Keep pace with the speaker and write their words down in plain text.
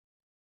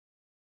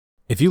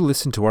If you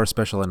listened to our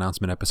special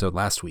announcement episode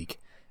last week,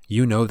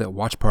 you know that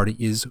Watch Party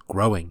is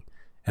growing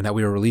and that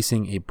we are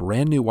releasing a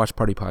brand new Watch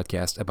Party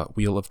podcast about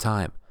Wheel of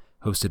Time,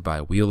 hosted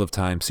by Wheel of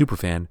Time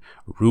superfan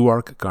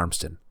Ruark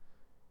Garmston.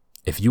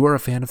 If you are a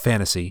fan of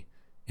fantasy,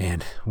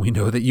 and we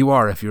know that you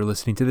are if you're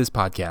listening to this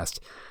podcast,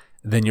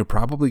 then you're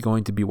probably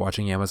going to be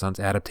watching Amazon's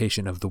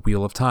adaptation of The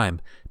Wheel of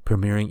Time,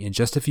 premiering in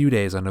just a few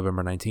days on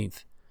November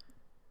 19th.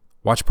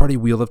 Watch Party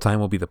Wheel of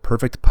Time will be the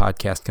perfect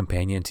podcast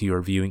companion to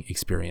your viewing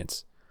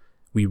experience.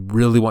 We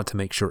really want to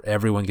make sure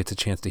everyone gets a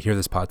chance to hear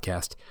this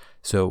podcast,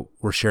 so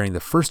we're sharing the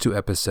first 2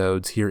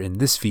 episodes here in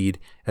this feed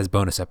as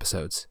bonus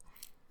episodes.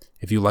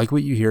 If you like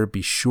what you hear,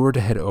 be sure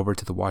to head over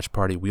to the Watch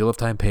Party Wheel of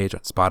Time page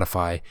on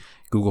Spotify,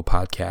 Google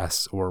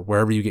Podcasts, or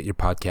wherever you get your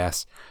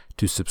podcasts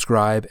to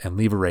subscribe and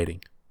leave a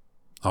rating.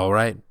 All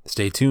right,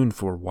 stay tuned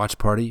for Watch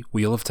Party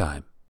Wheel of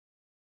Time.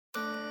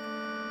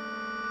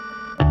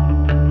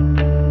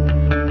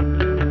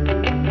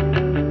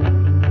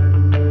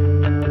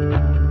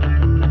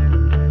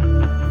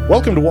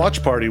 Welcome to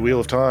Watch Party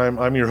Wheel of Time.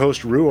 I'm your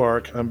host,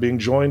 Ruark. I'm being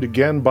joined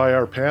again by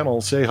our panel.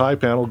 Say hi,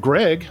 panel.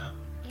 Greg.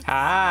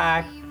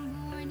 Hi.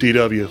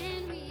 DW.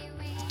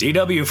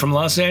 DW from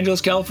Los Angeles,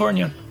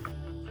 California.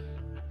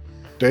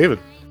 David.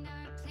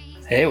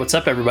 Hey, what's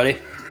up, everybody?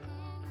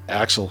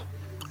 Axel.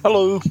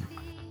 Hello.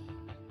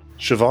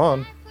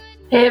 Siobhan.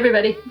 Hey,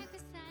 everybody.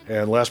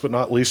 And last but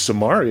not least,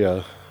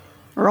 Samaria.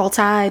 Roll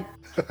Tide.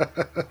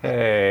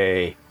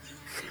 Hey.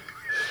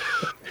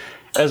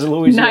 As a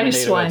Louisiana Nice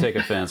native, one. I take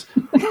offense.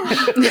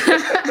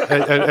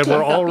 And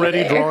we're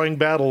already drawing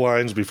battle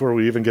lines before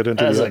we even get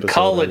into As the a episode.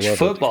 college I love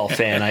football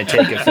fan, I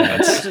take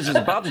offense. Texas is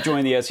about to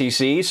join the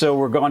SEC, so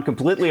we're gone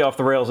completely off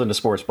the rails into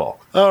sports ball.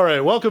 it. All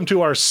right, welcome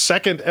to our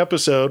second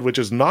episode, which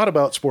is not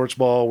about sports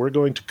ball. We're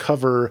going to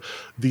cover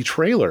the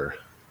trailer,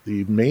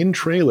 the main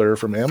trailer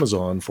from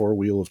Amazon for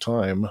Wheel of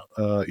Time.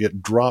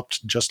 It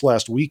dropped just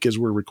last week as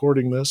we're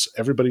recording this.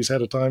 Everybody's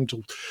had the time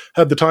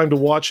to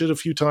watch it a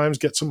few times,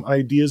 get some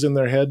ideas in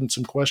their head and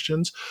some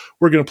questions.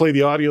 We're going to play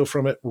the audio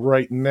from it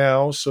right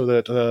now so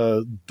that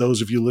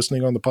those of you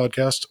listening on the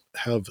podcast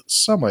have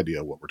some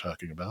idea what we're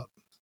talking about.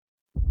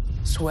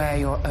 Swear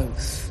your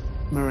oath,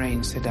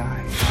 Moraine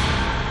Sedai.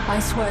 I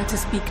swear to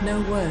speak no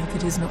word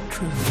that is not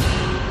true,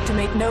 to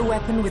make no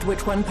weapon with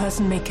which one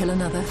person may kill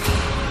another,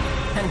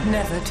 and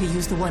never to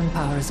use the one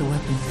power as a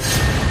weapon.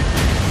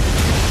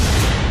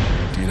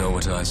 Do you know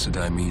what Aes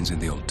Sedai means in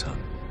the old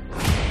tongue?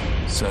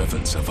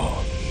 Servants of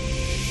all.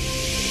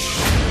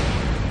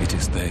 It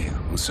is they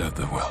who serve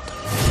the world.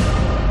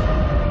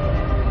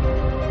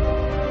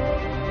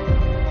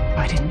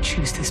 I didn't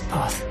choose this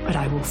path, but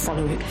I will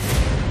follow it.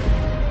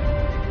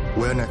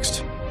 Where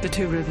next? The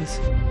 2 rivers.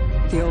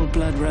 The old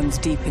blood runs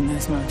deep in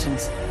those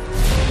mountains.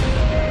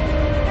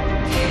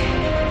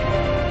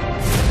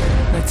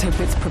 Let's hope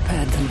it's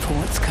prepared them for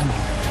what's coming.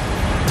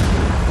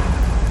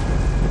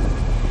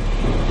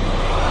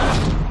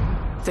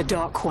 The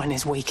Dark One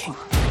is waking.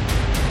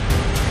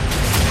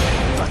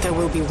 But there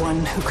will be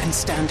one who can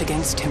stand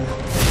against him.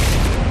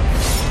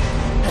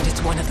 And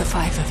it's one of the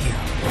 5 of you.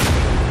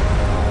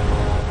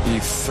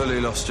 You've fully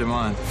lost your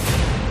mind.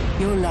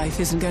 Your life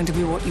isn't going to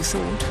be what you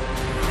thought.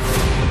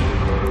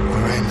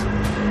 Moraine.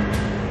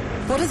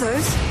 What are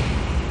those?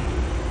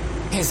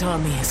 His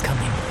army is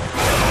coming.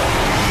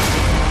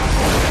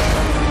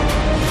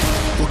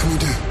 What can we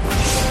do?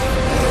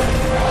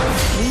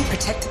 We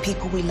protect the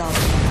people we love.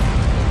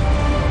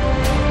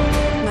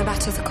 No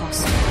matter the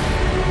cost.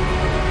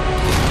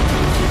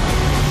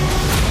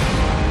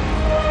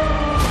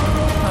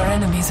 Our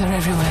enemies are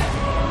everywhere.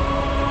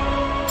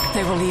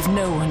 They will leave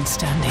no one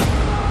standing.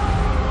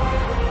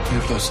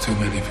 You've lost too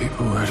many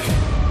people already.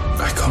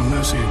 I can't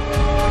lose you.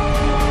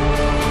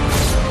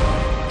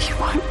 You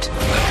won't.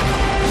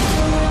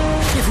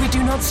 If we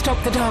do not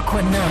stop the Dark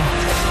One now,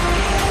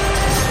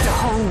 the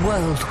whole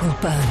world will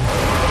burn.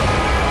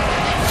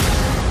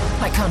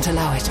 I can't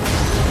allow it.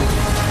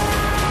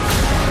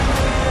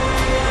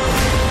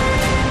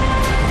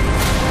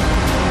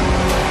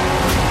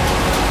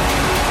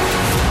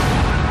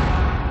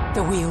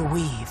 The wheel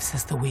weaves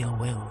as the wheel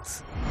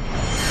wills.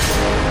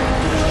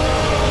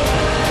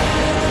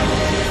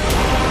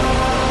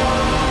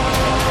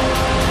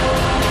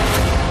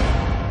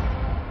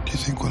 Do you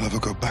think we'll ever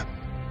go back?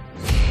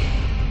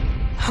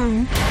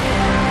 Home.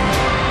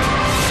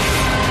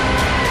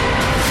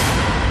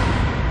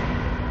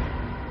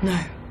 No.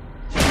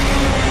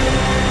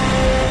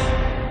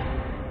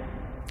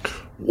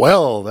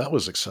 Well, that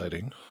was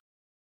exciting.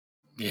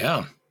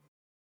 Yeah.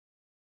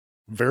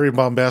 Very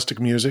bombastic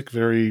music.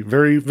 Very,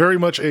 very, very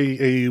much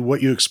a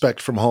what you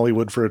expect from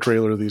Hollywood for a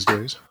trailer these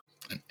days.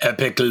 An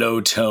epic low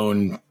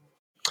tone.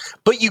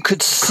 But you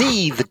could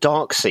see the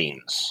dark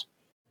scenes.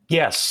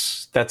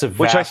 Yes, that's a vast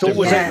Which I thought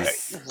was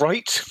improvement.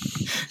 right.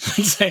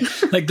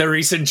 Like the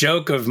recent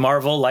joke of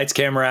Marvel, lights,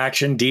 camera,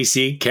 action,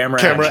 DC,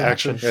 camera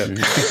action. Yeah.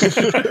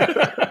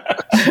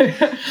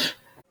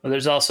 Well,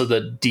 there's also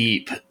the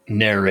deep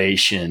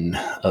narration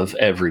of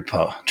every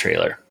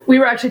trailer. We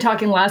were actually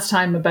talking last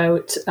time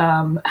about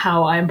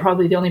how I'm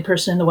probably the only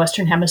person in the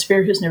Western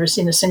Hemisphere who's never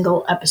seen a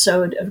single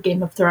episode of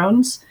Game of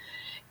Thrones.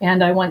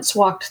 And I once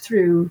walked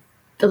through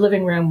the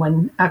living room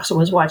when Axel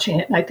was watching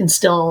it, and I can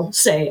still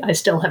say I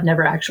still have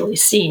never actually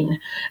seen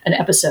an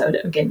episode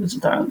of Game of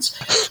Thrones.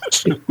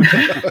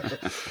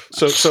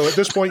 So at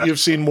this point, you've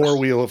seen more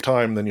Wheel of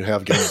Time than you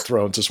have Game of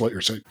Thrones, is what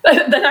you're saying.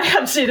 Than I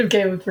have seen of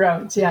Game of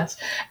Thrones, yes.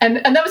 And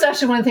that was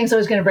actually one of the things I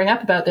was going to bring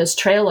up about this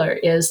trailer,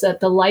 is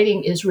that the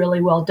lighting is really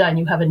well done.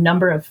 You have a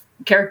number of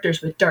characters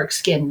with dark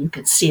skin. You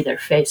can see their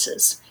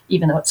faces,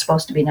 even though it's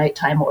supposed to be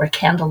nighttime or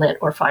candlelit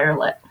or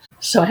firelit.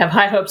 So I have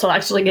high hopes I'll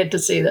actually get to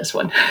see this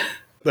one.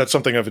 That's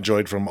something I've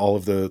enjoyed from all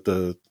of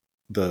the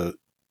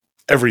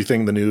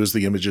everything, the news,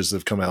 the images that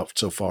have come out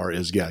so far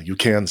is, you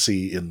can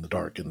see in the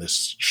dark in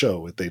this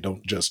show. They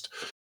don't just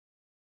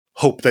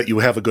hope that you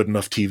have a good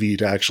enough TV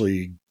to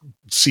actually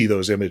see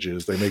those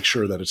images. They make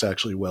sure that it's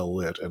actually well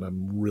lit, and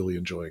I'm really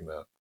enjoying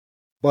that.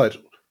 But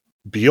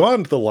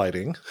beyond the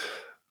lighting,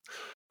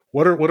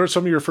 what are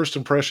some of your first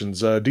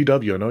impressions?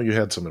 DW, I know you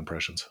had some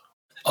impressions.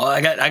 Oh,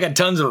 I got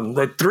tons of them.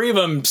 The three of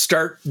them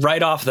start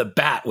right off the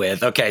bat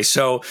with, okay,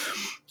 so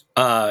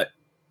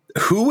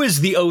who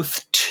is the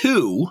oath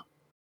to?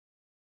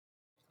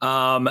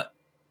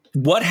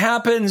 What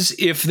happens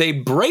if they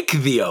break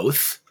the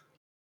oath?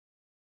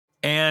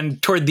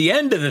 And toward the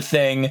end of the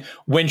thing,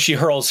 when she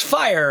hurls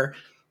fire,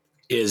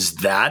 is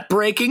that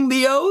breaking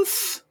the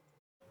oath?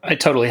 I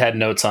totally had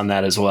notes on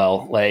that as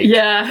well.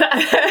 Yeah,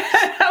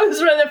 that was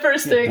one of the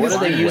first things. What do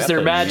they use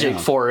their magic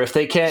for if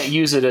they can't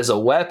use it as a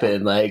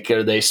weapon?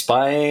 Are they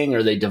spying?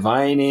 Are they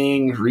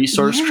divining?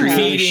 Resource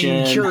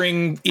creation? Feeding,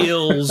 curing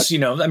ills,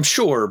 I'm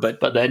sure.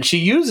 But then she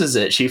uses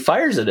it. She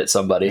fires it at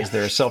somebody. Is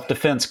there a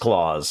self-defense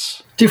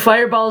clause? Do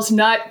fireballs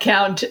not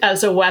count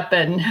as a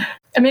weapon?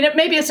 I mean,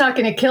 maybe it's not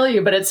going to kill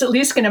you, but it's at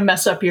least going to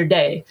mess up your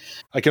day.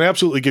 I can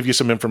absolutely give you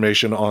some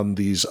information on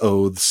these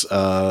oaths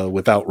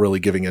without really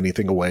giving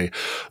anything away.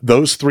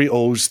 Those 3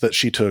 oaths that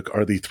she took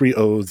are the 3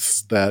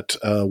 oaths that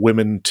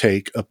women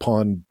take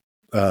upon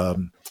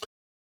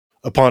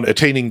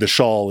attaining the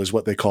shawl, is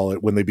what they call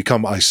it, when they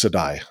become Aes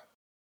Sedai.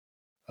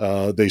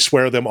 They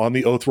swear them on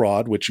the oath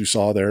rod, which you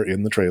saw there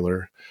in the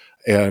trailer,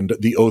 and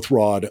the oath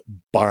rod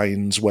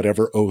binds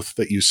whatever oath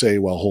that you say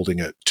while holding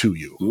it to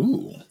you.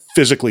 Ooh.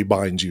 Physically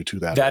binds you to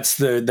that. That's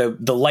the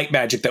light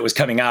magic that was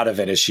coming out of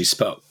it as she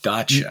spoke.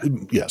 Gotcha.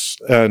 Yes.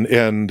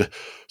 And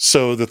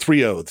so the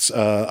 3 oaths,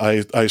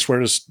 I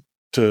swear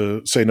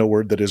to say no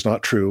word that is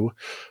not true.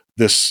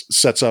 This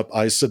sets up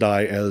Aes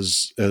Sedai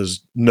as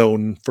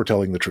known for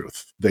telling the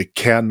truth. They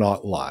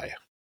cannot lie.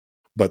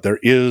 But there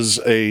is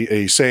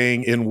a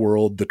saying in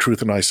world, the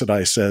truth an Aes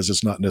Sedai says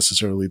is not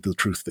necessarily the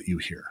truth that you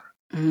hear.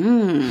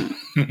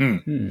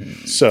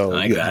 So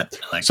I like that.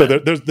 So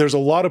there's a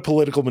lot of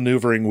political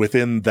maneuvering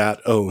within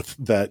that oath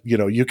that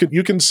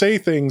you can say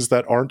things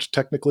that aren't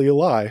technically a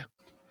lie.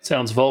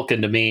 Sounds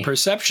Vulcan to me.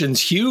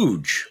 Perception's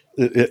huge.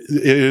 It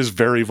is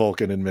very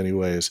Vulcan in many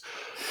ways.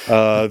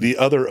 The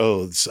other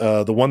oaths,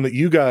 the one that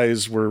you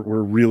guys were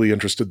really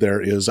interested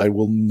there is I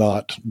will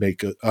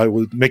make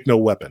no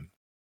weapon.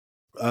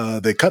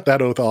 They cut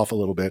that oath off a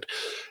little bit.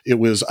 It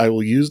was I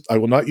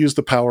will not use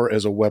the power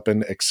as a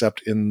weapon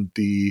except in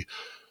the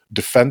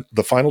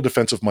final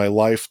defense of my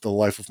life, the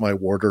life of my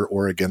warder,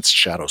 or against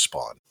shadow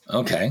spawn.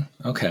 Okay.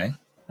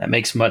 That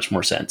makes much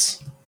more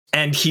sense.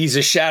 And he's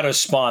a shadow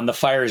spawn the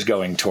fire is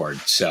going toward,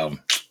 so.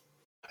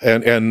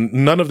 And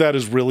none of that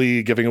is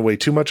really giving away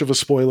too much of a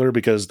spoiler,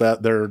 because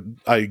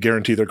I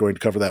guarantee they're going to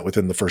cover that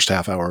within the first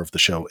half hour of the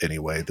show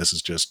anyway. This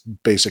is just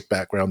basic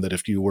background that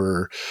if you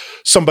were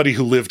somebody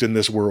who lived in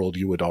this world,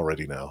 you would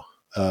already know.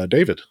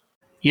 David.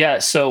 Yeah,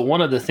 so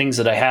one of the things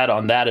that I had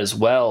on that as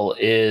well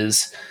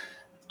is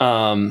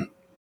Moiraine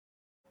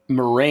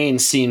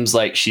seems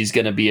like she's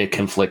going to be a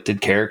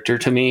conflicted character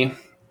to me,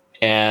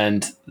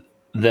 and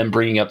them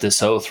bringing up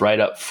this oath right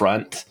up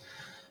front,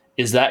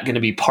 is that going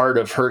to be part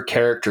of her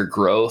character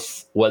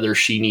growth, whether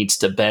she needs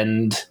to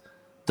bend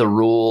the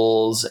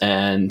rules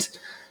and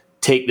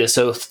take this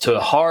oath to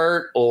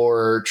heart,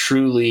 or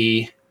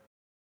truly,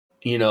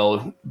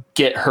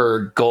 get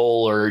her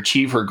goal or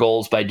achieve her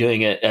goals by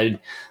doing it? And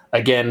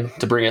again,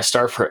 to bring a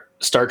Star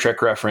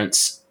Trek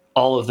reference,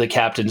 all of the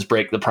captains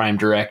break the Prime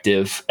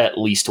Directive at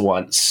least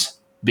once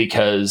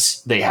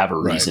because they have a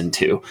reason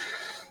to.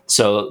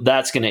 So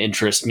that's going to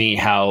interest me,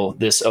 how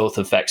this oath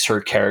affects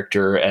her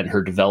character and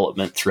her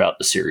development throughout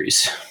the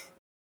series.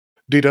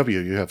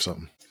 DW, you have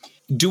something.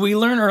 Do we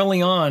learn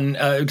early on,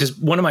 because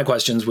one of my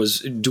questions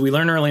was, do we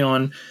learn early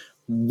on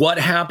what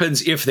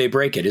happens if they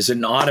break it? Is it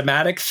an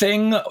automatic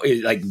thing?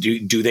 Like,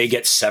 do they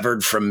get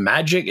severed from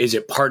magic? Is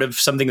it part of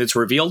something that's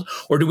revealed?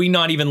 Or do we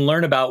not even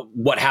learn about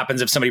what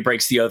happens if somebody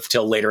breaks the oath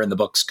till later in the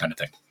books, kind of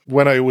thing?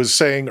 When I was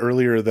saying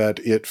earlier that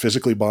it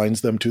physically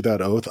binds them to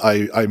that oath,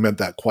 I meant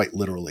that quite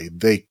literally.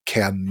 They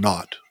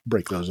cannot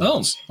break those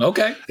oaths. Oh,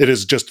 okay. It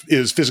is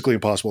physically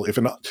impossible.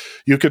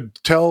 You could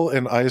tell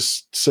an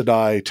Aes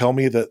Sedai, tell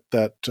me that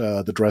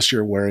the dress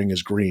you're wearing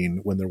is green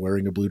when they're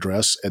wearing a blue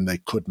dress, and they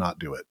could not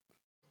do it.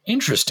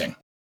 Interesting.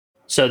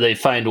 So they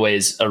find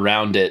ways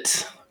around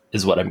it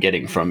is what I'm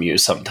getting from you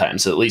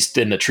sometimes, at least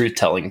in the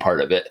truth-telling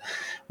part of it,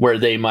 where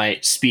they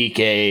might speak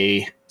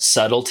a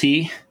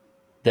subtlety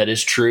that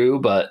is true,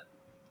 but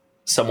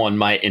someone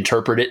might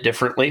interpret it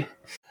differently.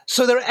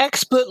 So they're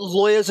expert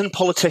lawyers and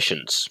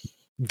politicians.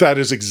 That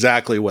is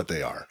exactly what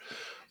they are.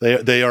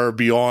 They are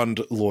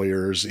beyond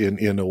lawyers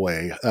in a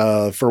way.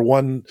 For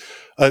one,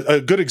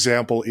 a good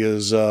example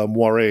is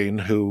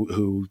Moiraine,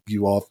 who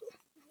you all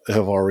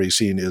have already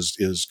seen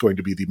is going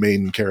to be the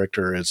main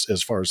character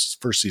as far as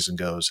first season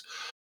goes.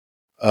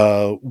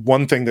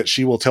 One thing that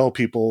she will tell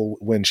people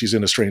when she's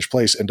in a strange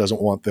place and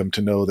doesn't want them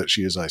to know that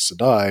she is Aes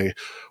Sedai,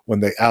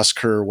 when they ask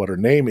her what her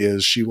name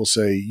is, she will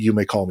say, "You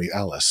may call me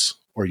Alice,"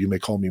 or "You may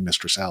call me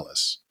Mistress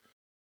Alice."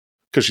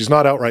 Because she's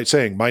not outright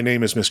saying, "My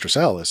name is Mistress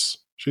Alice."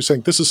 She's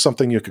saying, "This is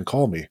something you can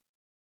call me."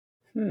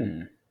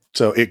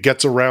 So it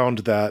gets around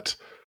that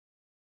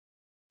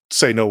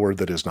say no word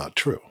that is not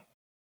true.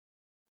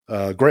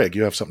 Greg,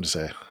 you have something to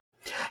say.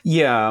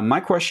 Yeah, my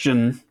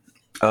question,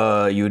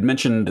 you had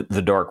mentioned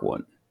the Dark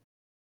One.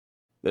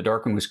 The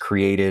Dark One was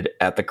created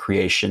at the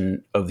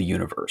creation of the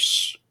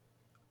universe.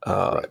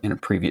 Right. In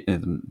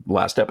the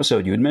last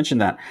episode, you had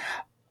mentioned that.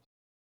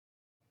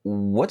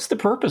 What's the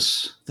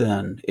purpose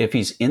then if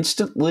he's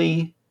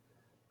instantly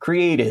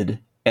created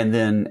and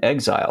then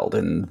exiled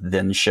and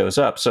then shows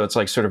up? So it's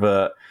like sort of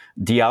a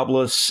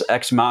Diabolus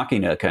ex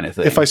machina kind of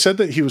thing. If I said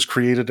that he was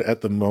created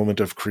at the moment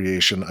of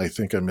creation, I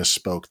think I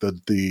misspoke.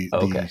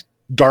 The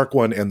Dark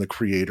One and the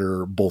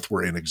Creator both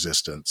were in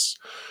existence.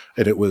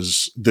 And it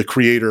was the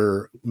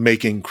Creator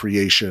making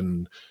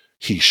creation.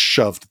 He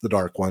shoved the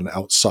Dark One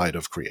outside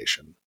of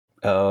creation.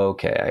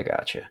 Okay, I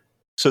gotcha.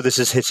 So this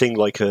is hitting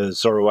like a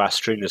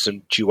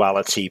Zoroastrianism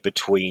duality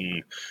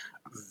between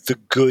the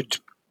good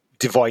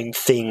divine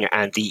thing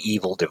and the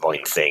evil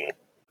divine thing.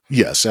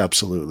 Yes,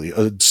 absolutely.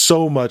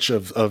 So much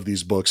of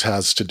these books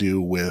has to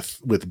do with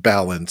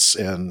balance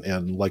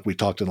and like we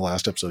talked in the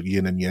last episode,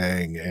 yin and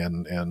yang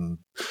and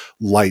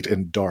light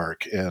and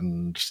dark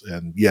and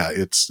yeah,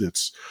 it's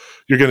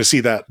you're going to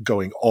see that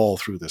going all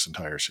through this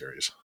entire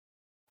series.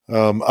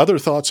 Other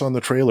thoughts on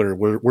the trailer?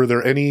 Were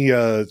there any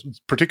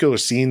particular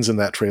scenes in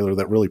that trailer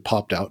that really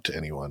popped out to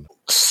anyone?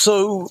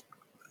 So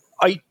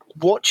I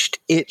watched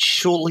it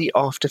shortly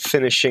after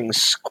finishing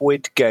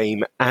Squid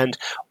Game, and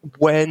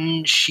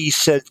when she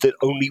said that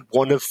only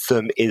one of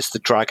them is the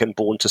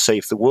Dragonborn to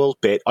save the world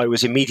bit, I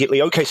was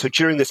immediately, okay, so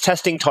during this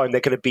testing time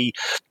they're going to be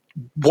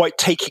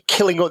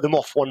killing them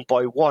off one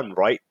by one,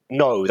 right?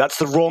 No, that's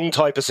the wrong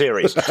type of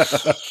series.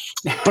 But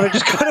I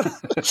just kind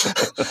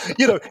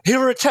of,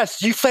 here are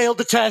tests. You failed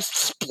the test,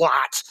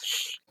 splat.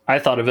 I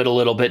thought of it a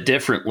little bit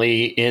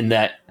differently in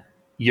that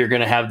you're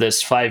going to have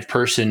this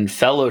 5-person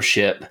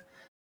fellowship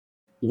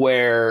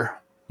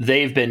where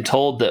they've been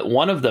told that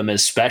one of them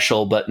is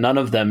special, but none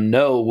of them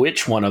know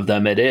which one of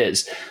them it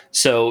is.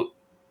 So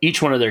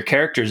each one of their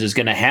characters is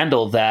going to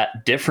handle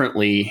that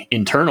differently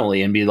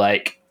internally and be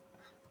like,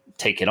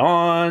 take it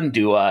on?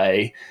 Do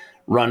I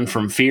run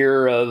from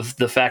fear of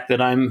the fact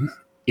that I'm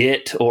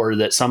it or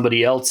that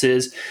somebody else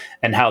is?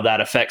 And how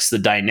that affects the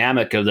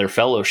dynamic of their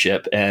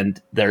fellowship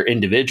and their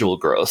individual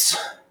growths.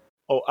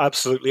 Oh,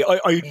 absolutely.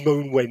 I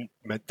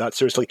meant that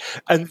seriously.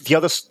 And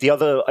the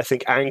other, I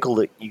think, angle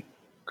that you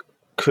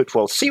could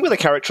well see with the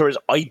character is,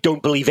 I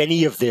don't believe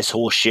any of this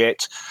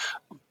horseshit,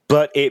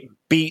 but it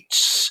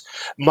beats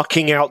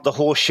mucking out the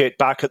horseshit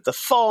back at the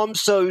farm,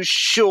 so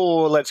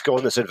sure, let's go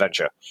on this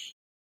adventure.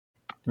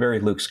 Very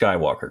Luke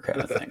Skywalker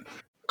kind of thing.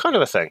 Kind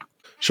of a thing.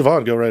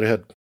 Siobhan, go right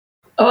ahead.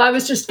 Oh, I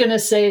was just going to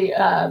say,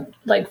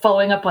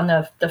 following up on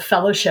the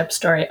fellowship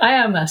story, I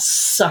am a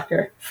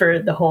sucker for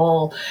the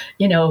whole,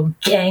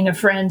 gang of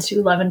friends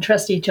who love and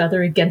trust each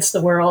other against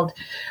the world.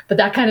 But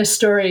that kind of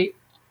story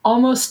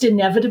almost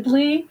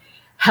inevitably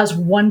has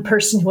one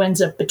person who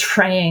ends up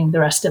betraying the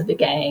rest of the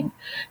gang,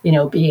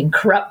 being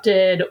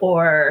corrupted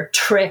or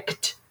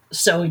tricked.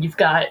 So you've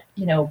got,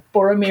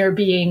 Boromir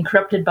being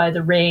corrupted by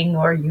the ring,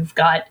 or you've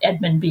got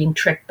Edmund being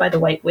tricked by the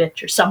White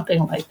Witch or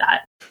something like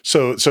that.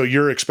 So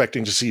you're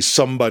expecting to see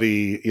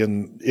somebody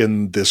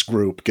in this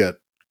group get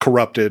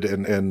corrupted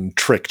and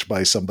tricked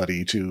by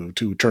somebody to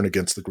turn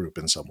against the group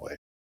in some way.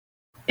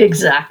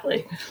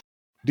 Exactly.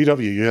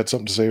 DW, you had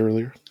something to say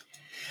earlier?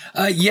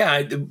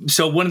 Yeah.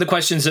 So one of the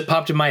questions that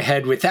popped in my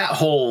head with that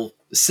whole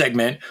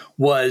segment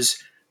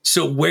was,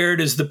 so where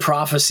does the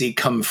prophecy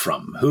come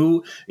from?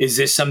 Who is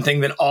this?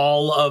 Something that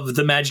all of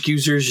the magic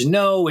users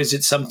know? Is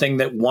it something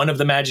that one of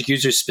the magic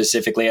users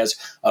specifically has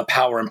a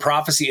power in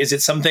prophecy? Is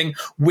it something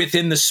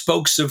within the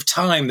spokes of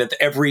time that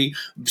every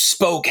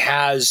spoke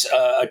has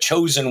a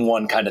chosen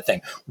one kind of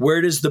thing?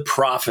 Where does the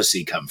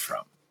prophecy come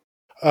from?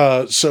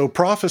 So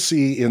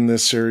prophecy in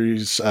this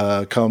series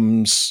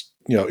comes,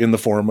 in the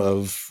form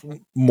of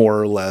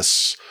more or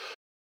less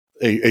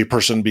a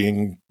person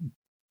being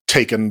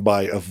taken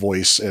by a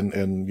voice and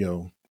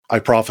I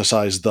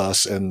prophesize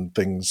thus, and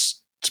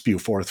things spew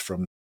forth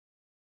from.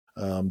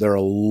 There are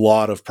a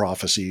lot of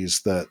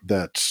prophecies that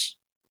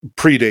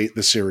predate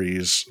the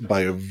series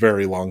by a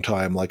very long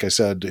time. Like I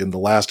said in the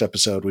last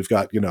episode, we've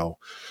got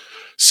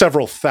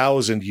several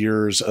thousand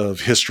years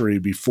of history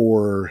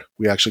before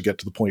we actually get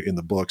to the point in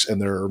the books.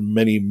 And there are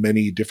many,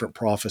 many different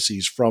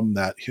prophecies from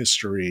that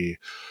history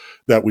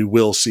that we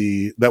do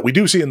see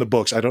in the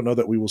books. I don't know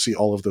that we will see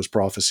all of those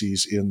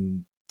prophecies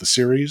in the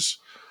series,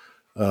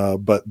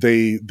 but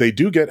they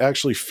do get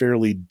actually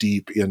fairly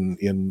deep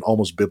in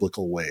almost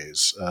biblical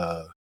ways.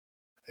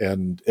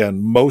 And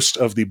most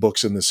of the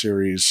books in the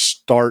series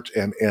start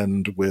and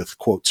end with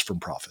quotes from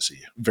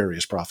prophecy,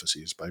 various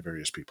prophecies by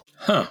various people.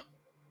 Huh.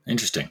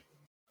 Interesting.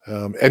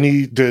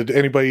 Did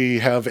anybody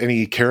have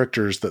any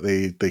characters that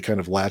they kind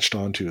of latched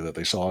onto that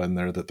they saw in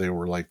there that they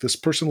were like, this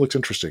person looks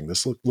interesting.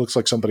 This looks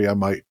like somebody I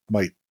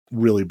might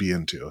really be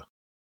into?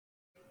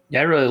 Yeah,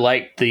 I really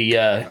liked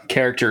the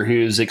character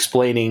who's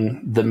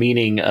explaining the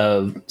meaning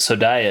of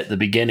Sodai at the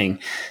beginning.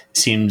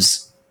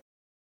 Seems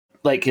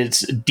like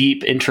it's a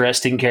deep,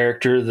 interesting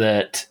character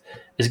that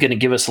is going to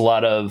give us a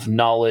lot of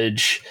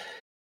knowledge,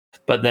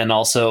 but then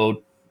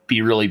also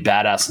be really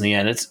badass in the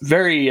end. It's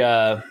very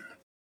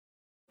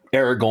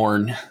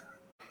Aragorn.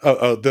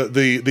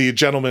 The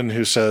gentleman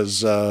who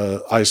says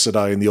Aes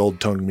Sedai in the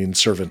old tongue means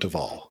servant of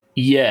all.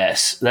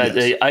 Yes,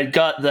 yes. I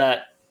got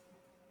that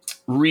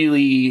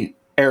really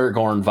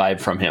Aragorn vibe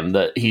from him,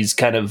 that he's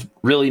kind of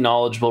really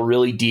knowledgeable,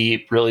 really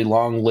deep, really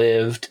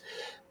long-lived,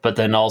 but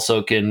then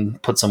also can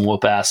put some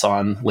whoop ass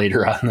on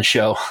later on in the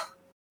show.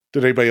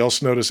 Did anybody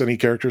else notice any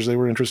characters they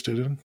were interested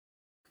in?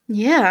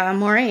 Yeah,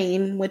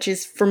 Moiraine, which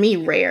is for me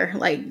rare.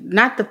 Like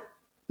not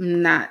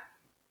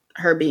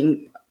her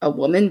being a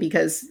woman,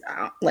 because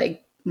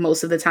like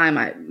most of the time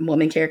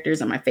woman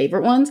characters are my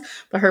favorite ones,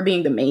 but her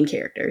being the main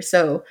character.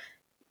 So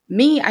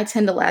me, I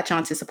tend to latch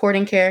on to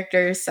supporting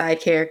characters, side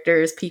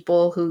characters,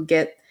 people who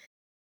get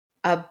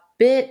a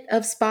bit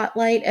of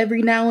spotlight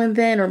every now and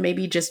then, or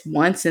maybe just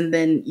once, and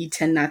then you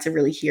tend not to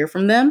really hear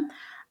from them.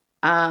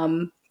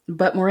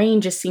 But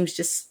Moiraine just seems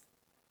just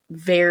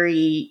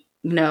very,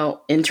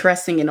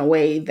 interesting in a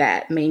way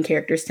that main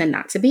characters tend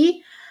not to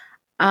be.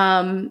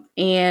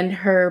 And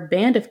her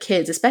band of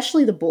kids,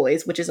 especially the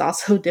boys, which is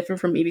also different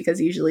from me because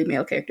usually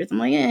male characters, I'm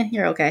like,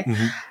 you're okay.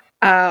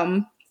 Mm-hmm.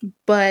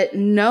 But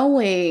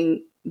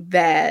knowing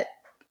that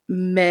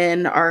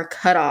men are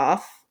cut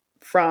off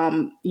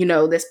from,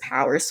 this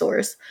power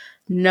source,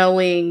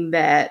 knowing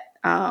that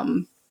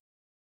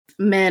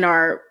men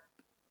are,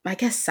 I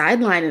guess,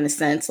 sidelined in a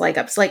sense, like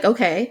it's like,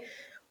 okay,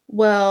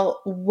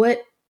 well,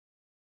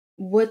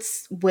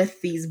 what's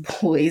with these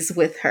boys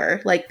with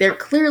her? Like, they're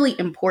clearly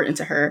important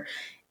to her,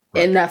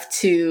 right, enough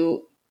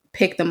to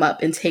pick them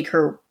up and take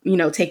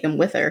them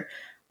with her.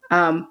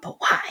 But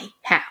why?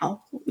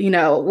 How?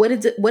 What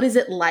is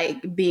it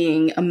like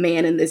being a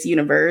man in this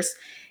universe?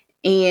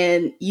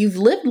 And you've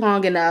lived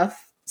long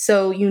enough,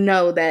 so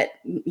that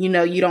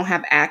you don't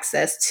have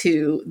access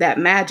to that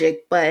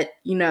magic, but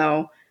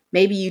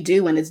maybe you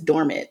do and it's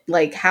dormant.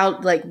 Like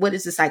what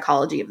is the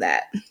psychology of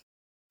that?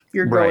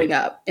 You're growing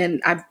up,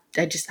 and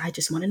I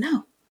just want to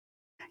know.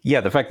 Yeah,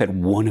 the fact that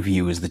one of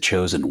you is the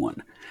chosen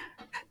one.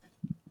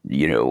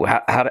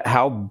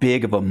 How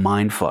big of a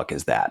mind fuck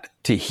is that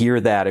to hear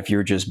that if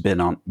you're just been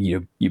on,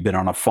 you've been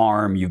on a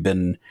farm, you've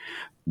been,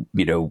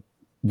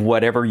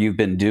 whatever you've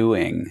been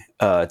doing,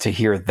 to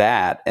hear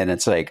that. And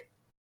it's like,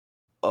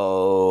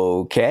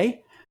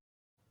 okay,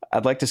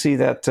 I'd like to see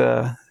that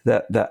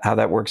how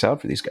that works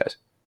out for these guys.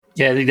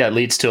 Yeah, I think that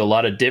leads to a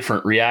lot of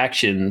different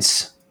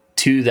reactions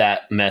to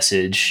that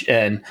message,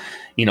 and,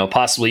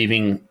 possibly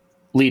even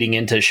leading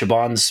into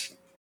Siobhan's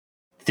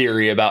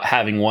theory about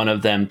having one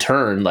of them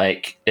turn.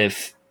 Like,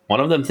 if one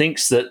of them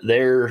thinks that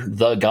they're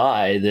the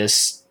guy,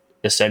 this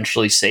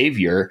essentially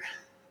savior,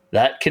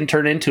 that can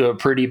turn into a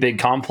pretty big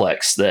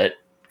complex that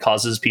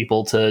causes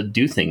people to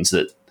do things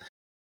that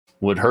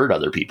would hurt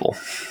other people.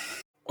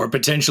 Or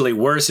potentially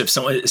worse, if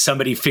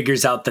somebody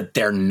figures out that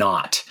they're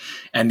not,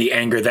 and the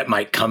anger that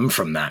might come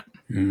from that.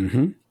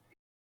 Mm-hmm.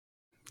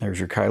 There's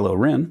your Kylo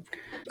Ren.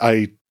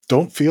 I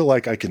don't feel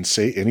like I can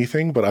say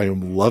anything, but I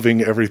am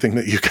loving everything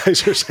that you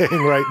guys are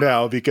saying right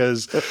now,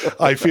 because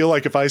I feel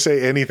like if I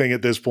say anything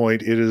at this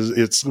point,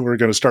 we're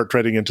going to start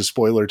treading into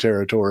spoiler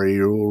territory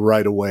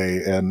right away.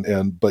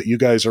 But you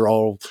guys are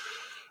all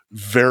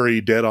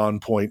very dead on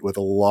point with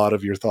a lot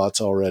of your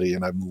thoughts already,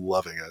 and I'm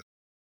loving it.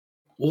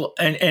 Well,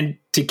 and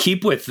to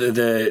keep with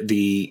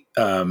the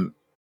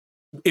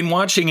in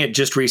watching it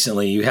just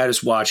recently, you had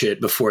us watch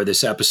it before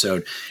this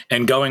episode,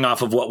 and going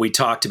off of what we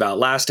talked about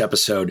last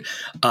episode,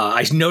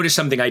 I noticed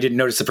something I didn't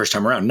notice the first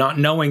time around, not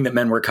knowing that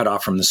men were cut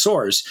off from the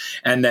source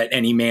and that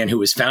any man who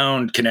was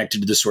found connected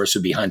to the source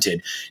would be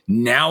hunted.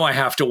 Now I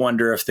have to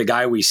wonder if the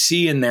guy we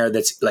see in there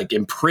that's like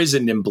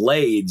imprisoned in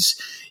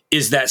blades,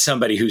 is that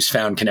somebody who's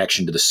found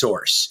connection to the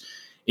source?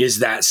 Is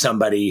that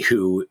somebody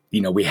who,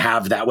 we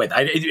have that with?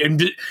 I'm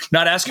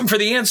not asking for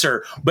the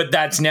answer, but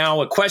that's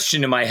now a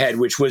question in my head,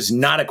 which was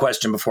not a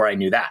question before I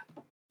knew that.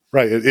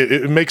 Right.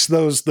 It makes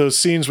those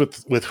scenes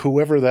with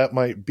whoever that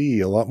might be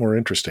a lot more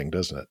interesting,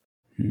 doesn't it?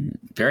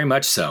 Very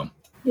much so.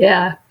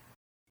 Yeah.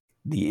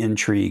 The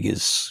intrigue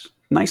is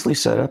nicely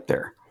set up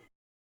there.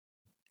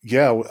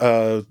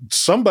 Yeah.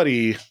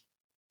 Somebody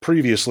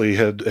previously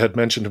had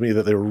mentioned to me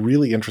that they were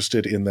really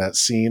interested in that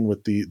scene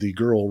with the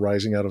girl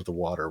rising out of the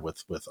water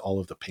with all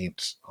of the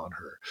paint on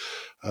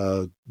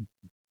her.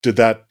 Did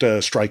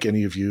that strike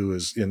any of you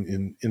as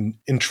in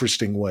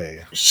interesting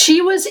way?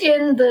 She was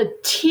in the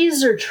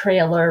teaser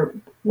trailer.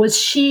 Was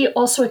she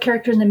also a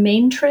character in the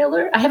main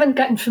trailer? I haven't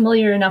gotten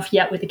familiar enough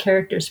yet with the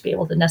characters to be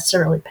able to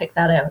necessarily pick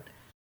that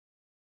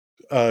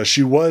out.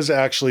 She was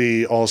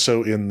actually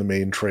also in the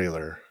main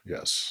trailer,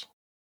 yes.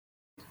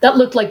 That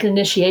looked like an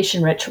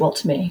initiation ritual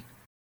to me.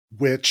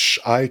 Which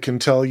I can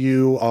tell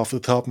you off the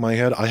top of my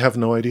head, I have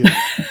no idea.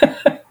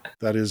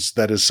 That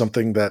is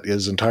something that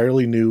is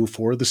entirely new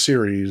for the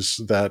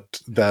series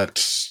that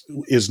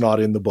is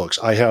not in the books.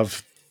 I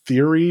have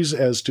theories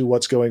as to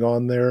what's going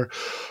on there.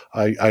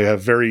 I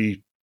have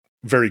very,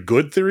 very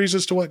good theories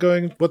as to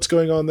what's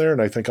going on there,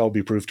 and I think I'll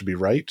be proved to be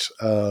right.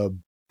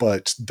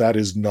 But that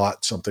is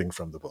not something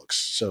from the books.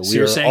 So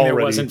you're saying there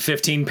wasn't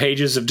 15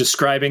 pages of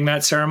describing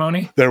that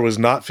ceremony? There was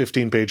not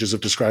 15 pages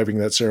of describing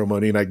that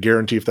ceremony, and I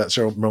guarantee if that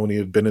ceremony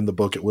had been in the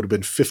book, it would have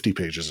been 50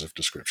 pages of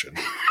description.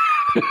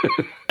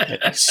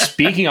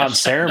 Speaking on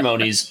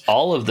ceremonies,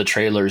 all of the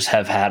trailers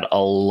have had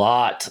a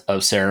lot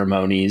of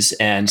ceremonies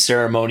and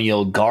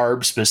ceremonial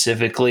garb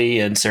specifically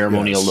and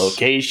ceremonial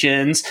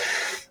locations.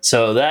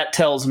 So that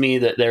tells me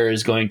that there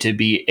is going to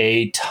be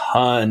a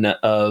ton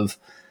of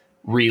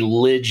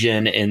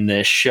religion in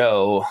this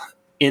show,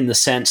 in the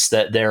sense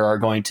that there are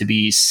going to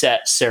be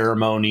set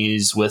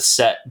ceremonies with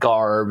set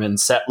garb and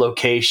set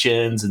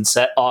locations and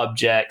set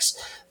objects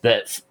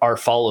that are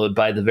followed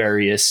by the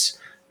various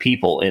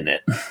people in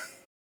it.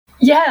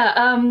 Yeah,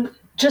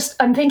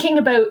 I'm thinking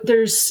about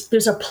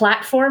there's a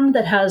platform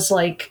that has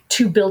like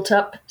 2 built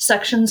up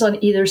sections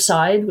on either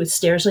side with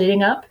stairs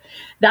leading up.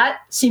 That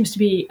seems to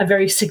be a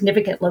very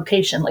significant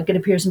location. Like it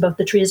appears in both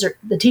the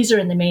teaser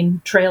and the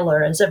main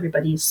trailer as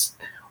everybody's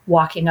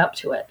walking up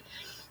to it.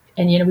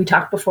 And, we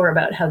talked before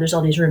about how there's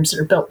all these rooms that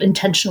are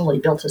intentionally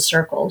built as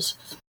circles.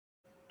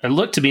 It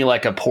looked to me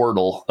like a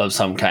portal of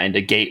some kind,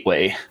 a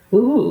gateway.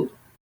 Ooh.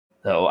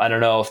 So I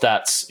don't know if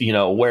that's,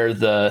 where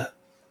the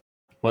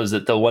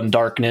one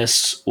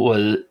darkness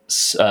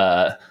was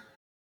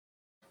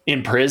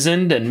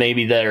imprisoned, and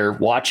maybe they're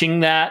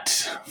watching that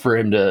for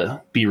him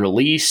to be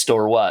released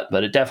or what,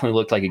 but it definitely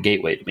looked like a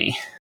gateway to me.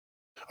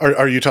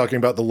 Are you talking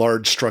about the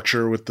large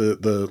structure with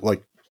the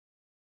like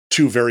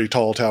 2 very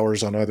tall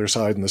towers on either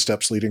side and the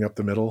steps leading up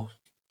the middle?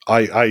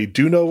 I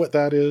do know what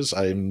that is.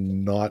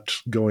 I'm not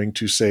going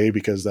to say,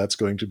 because that's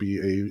going to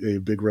be a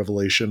big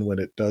revelation when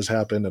it does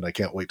happen, and I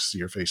can't wait to see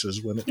your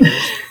faces when it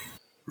does.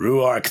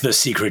 Ruark the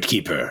Secret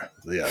Keeper.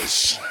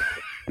 Yes.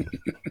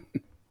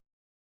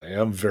 I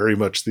am very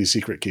much the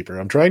Secret Keeper.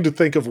 I'm trying to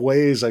think of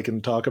ways I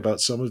can talk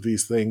about some of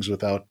these things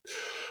without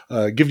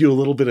give you a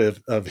little bit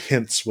of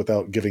hints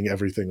without giving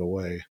everything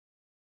away.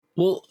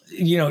 Well,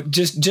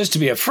 just to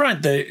be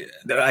upfront,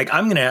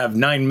 I'm going to have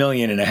 9.5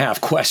 million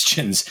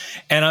questions,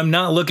 and I'm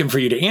not looking for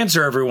you to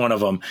answer every one of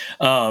them.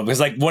 Because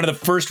like one of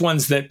the first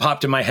ones that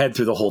popped in my head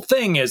through the whole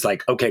thing is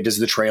like, okay, does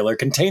the trailer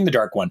contain the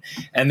Dark One?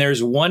 And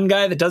there's one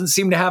guy that doesn't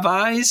seem to have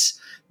eyes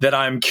that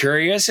I'm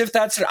curious if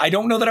I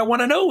don't know that I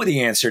want to know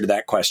the answer to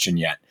that question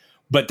yet.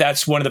 But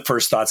that's one of the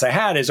first thoughts I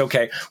had is,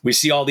 okay, we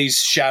see all these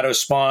shadow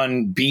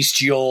spawn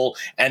bestial,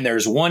 and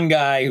there's one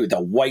guy with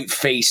a white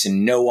face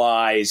and no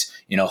eyes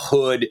in a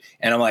hood.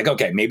 And I'm like,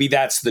 okay, maybe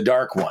that's the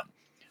Dark One,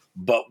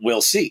 but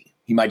we'll see.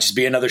 He might just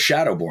be another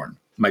Shadowborn.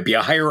 Might be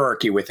a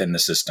hierarchy within the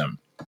system.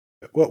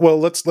 Well,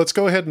 let's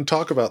go ahead and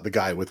talk about the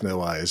guy with no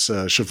eyes.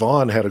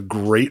 Siobhan had a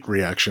great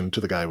reaction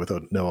to the guy with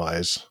no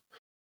eyes.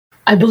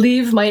 I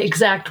believe my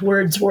exact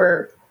words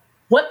were,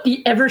 "What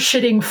the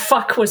ever-shitting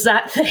fuck was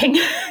that thing?"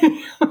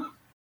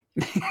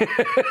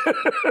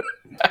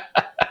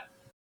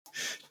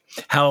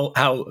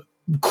 How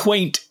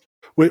quaint.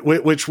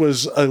 Which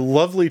was a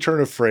lovely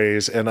turn of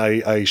phrase, and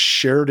I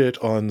shared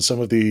it on some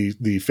of the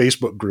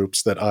Facebook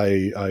groups that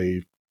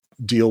I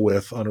deal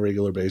with on a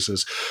regular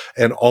basis,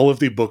 and all of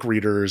the book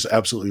readers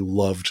absolutely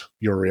loved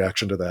your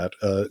reaction to that.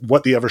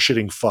 What the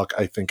ever-shitting fuck,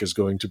 I think, is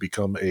going to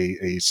become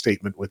a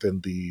statement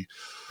within the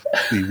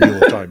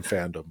Wheel of Time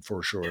fandom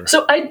for sure.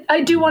 So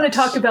I do want to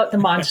talk about the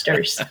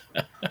monsters.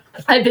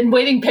 I've been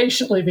waiting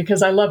patiently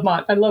because I love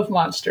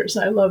monsters.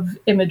 I love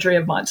imagery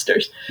of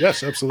monsters.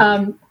 Yes,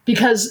 absolutely.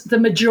 Because the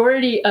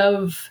majority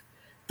of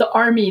the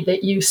army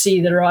that you see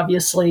that are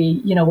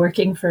obviously,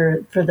 working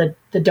for the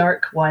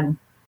Dark One,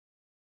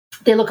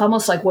 they look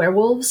almost like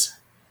werewolves,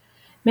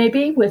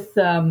 maybe, with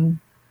they're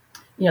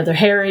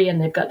hairy and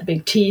they've got the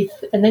big teeth.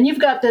 And then you've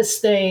got this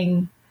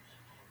thing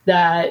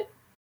that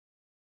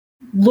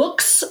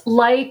looks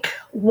like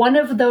one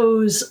of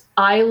those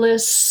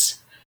eyeless,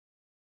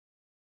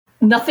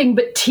 nothing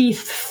but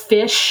teeth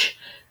fish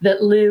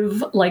that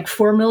live like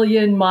 4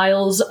 million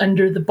miles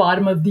under the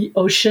bottom of the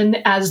ocean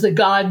as the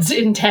gods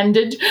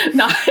intended,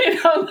 not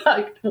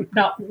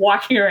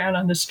walking around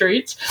on the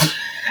streets.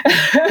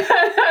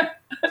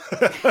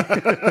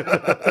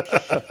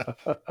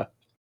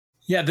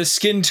 Yeah, the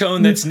skin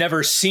tone that's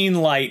never seen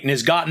light and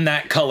has gotten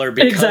that color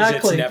because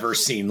it's never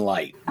seen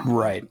light.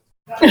 Right.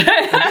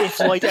 And if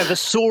light ever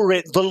saw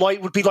it, the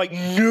light would be like,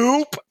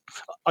 nope,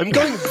 I'm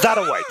going that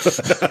away.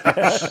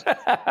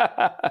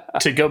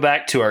 To go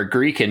back to our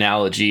Greek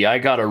analogy, I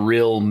got a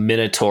real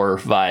Minotaur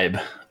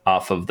vibe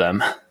off of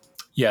them.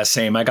 Yeah,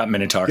 same. I got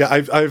Minotaur. Yeah,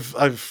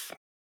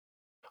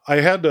 I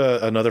had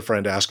another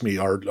friend ask me,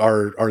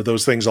 are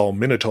those things all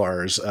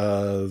Minotaurs?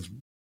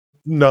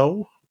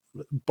 No,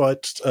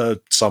 but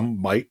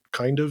some might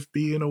kind of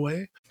be in a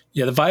way.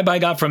 Yeah, the vibe I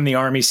got from the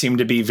army seemed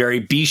to be very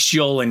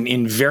bestial and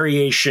in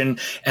variation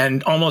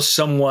and almost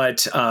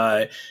somewhat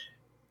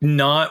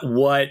not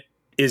what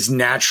is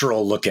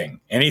natural looking.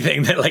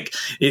 Anything that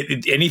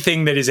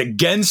anything that is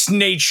against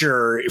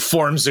nature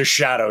forms a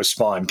shadow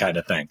spawn kind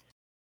of thing.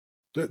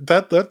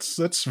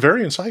 That's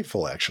very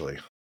insightful, actually.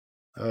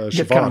 You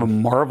get kind of a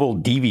Marvel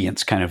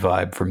Deviants kind of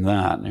vibe from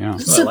that. Yeah,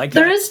 so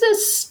there is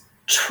this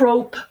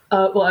trope.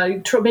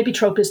 Maybe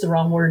trope is the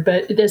wrong word,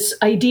 but this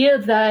idea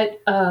that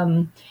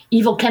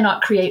evil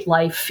cannot create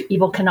life,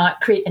 evil cannot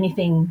create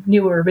anything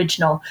new or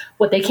original.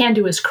 What they can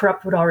do is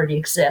corrupt what already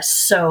exists.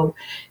 So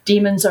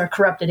demons are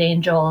corrupted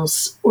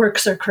angels,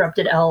 orcs are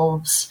corrupted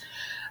elves,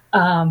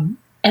 and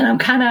I'm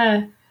kind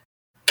of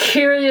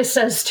curious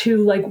as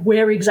to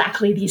where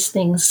exactly these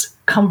things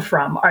come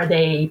from. Are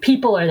they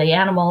people? Are they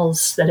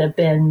animals that have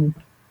been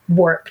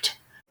warped?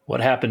 What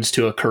happens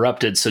to a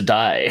corrupted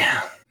Sedai?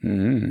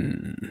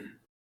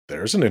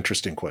 There's an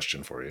interesting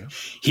question for you.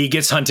 He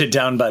gets hunted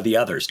down by the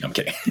others. No, I'm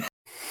kidding.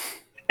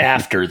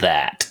 After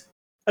that.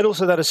 And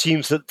also that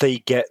assumes that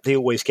they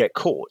always get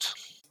caught.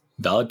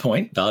 Valid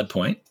point.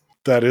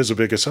 That is a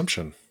big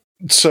assumption.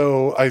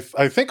 So I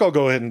think I'll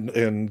go ahead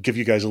and give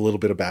you guys a little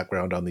bit of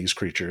background on these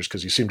creatures,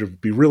 because you seem to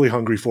be really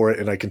hungry for it,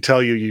 and I can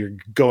tell you're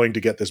going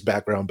to get this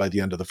background by the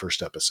end of the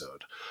first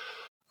episode.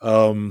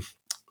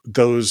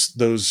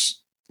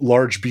 Those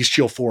large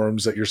bestial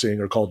forms that you're seeing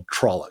are called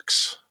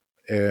Trollocs.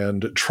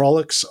 And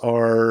Trollocs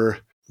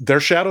they're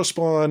shadow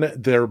spawn.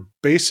 They're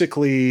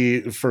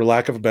basically, for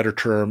lack of a better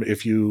term,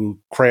 if you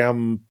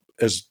cram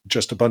as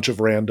just a bunch of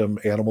random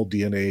animal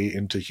DNA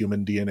into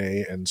human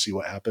DNA and see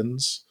what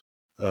happens.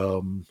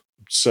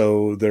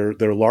 So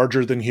they're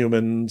larger than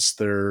humans.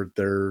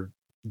 They're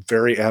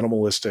very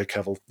animalistic.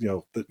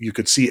 You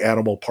could see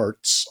animal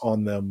parts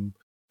on them,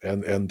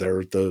 and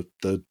they're the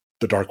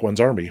Dark One's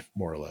army,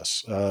 more or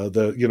less.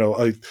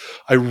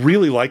 I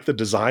really like the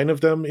design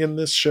of them in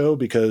this show,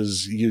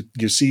 because you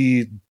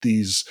see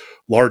these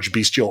large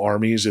bestial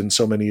armies in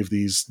so many of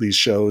these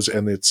shows,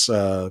 and it's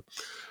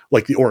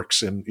like the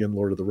orcs in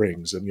Lord of the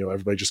Rings, and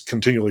everybody just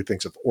continually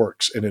thinks of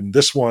orcs. And in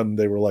this one,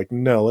 they were like,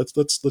 no,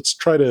 let's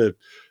try to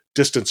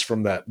distance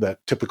from that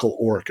typical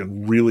orc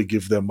and really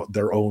give them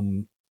their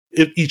own,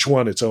 each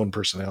one its own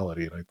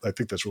personality. And I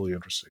think that's really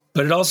interesting.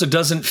 But it also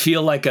doesn't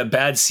feel like a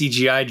bad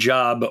CGI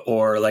job,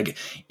 or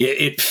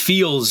it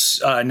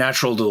feels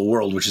natural to the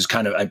world, which is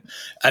kind of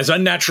as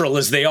unnatural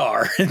as they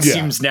are. It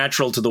seems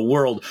natural to the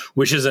world,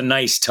 which is a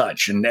nice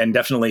touch, and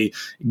definitely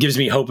gives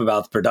me hope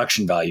about the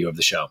production value of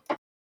the show.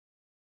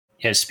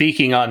 Yeah,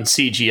 speaking on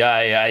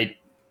CGI, I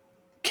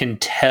can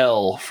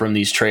tell from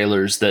these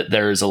trailers that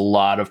there's a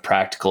lot of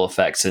practical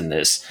effects in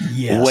this.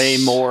 Yes. Way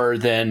more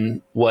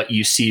than what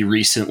you see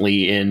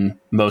recently in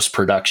most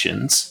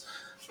productions.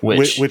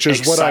 Which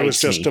is what I was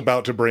just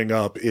about to bring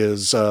up,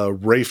 is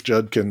Rafe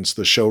Judkins,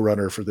 the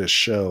showrunner for this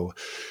show.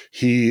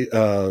 He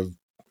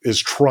is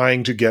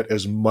trying to get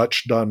as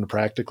much done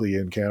practically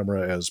in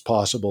camera as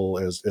possible,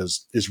 as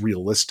is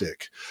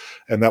realistic.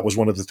 And that was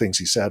one of the things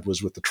he said,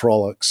 was with the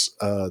Trollocs,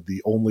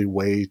 the only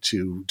way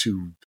to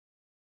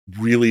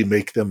really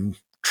make them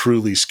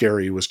truly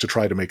scary was to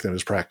try to make them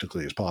as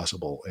practically as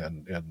possible.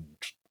 And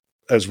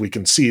as we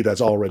can see,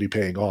 that's already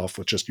paying off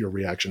with just your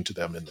reaction to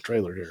them in the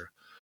trailer here.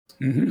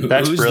 Mm-hmm.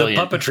 That's Who's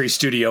brilliant. The puppetry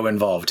studio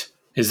involved?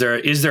 Is there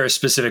a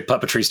specific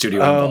puppetry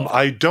studio involved?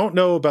 I don't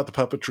know about the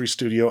puppetry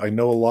studio. I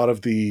know a lot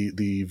of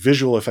the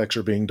visual effects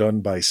are being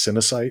done by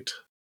Cinesite.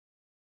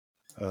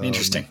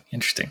 Interesting.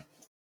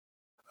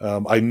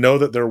 I know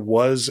that there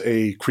was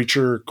a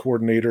creature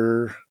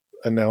coordinator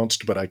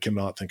announced, but I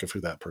cannot think of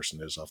who that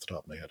person is off the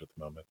top of my head at the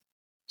moment.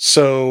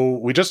 So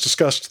we just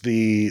discussed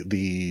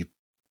the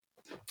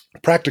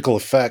practical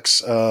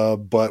effects,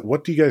 but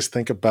what do you guys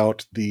think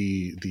about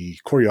the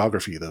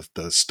choreography,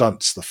 the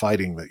stunts, the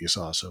fighting that you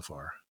saw so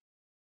far?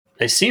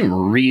 They seem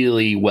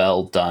really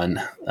well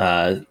done.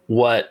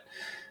 What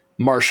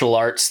martial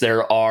arts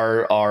there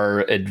are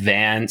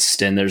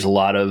advanced, and there's a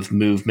lot of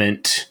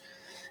movement,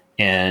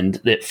 and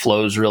it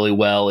flows really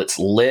well. It's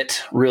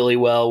lit really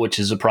well, which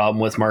is a problem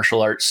with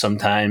martial arts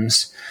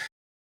sometimes.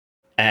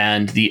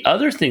 And the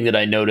other thing that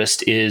I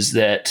noticed is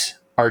that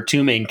our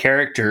two main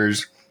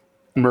characters,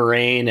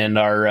 Moraine and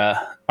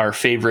our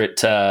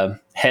favorite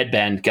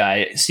headband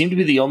guy, seem to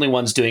be the only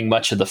ones doing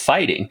much of the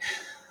fighting.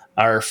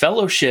 Our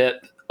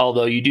fellowship,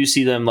 although you do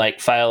see them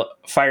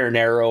fire an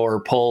arrow or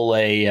pull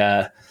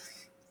a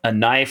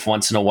knife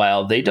once in a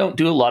while, they don't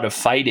do a lot of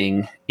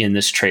fighting in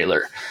this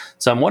trailer.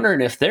 So I'm wondering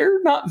if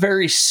they're not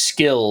very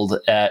skilled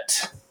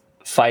at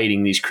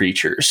fighting these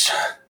creatures.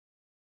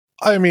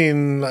 I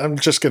mean, I'm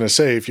just going to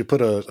say, if you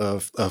put a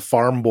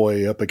farm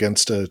boy up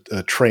against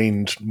a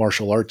trained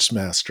martial arts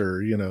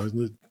master, you know,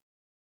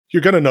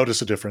 you're going to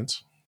notice a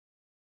difference.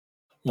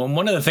 Well,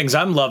 one of the things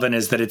I'm loving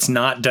is that it's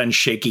not done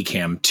shaky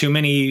cam. Too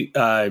many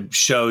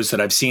shows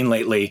that I've seen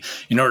lately,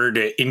 in order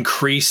to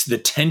increase the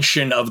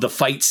tension of the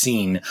fight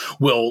scene,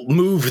 will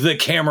move the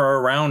camera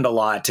around a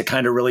lot to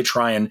kind of really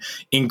try and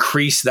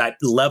increase that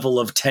level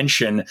of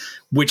tension,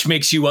 which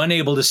makes you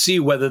unable to see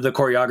whether the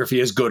choreography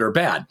is good or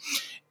bad.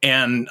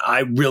 And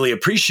I really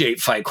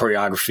appreciate fight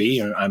choreography.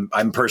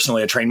 I'm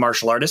personally a trained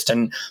martial artist,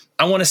 and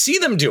I want to see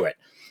them do it.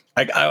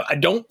 I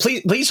don't,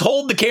 please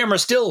hold the camera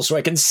still so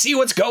I can see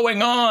what's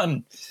going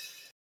on.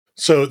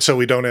 So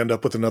we don't end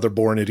up with another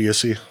Bourne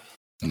Idiocy.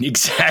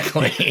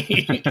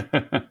 Exactly.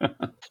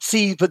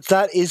 See, but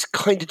that is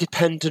kind of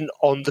dependent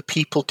on the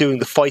people doing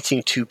the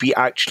fighting to be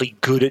actually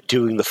good at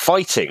doing the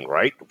fighting,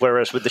 right?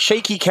 Whereas with the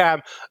shaky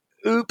cam,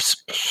 oops.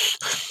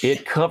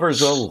 It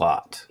covers a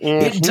lot.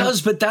 It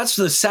does, but that's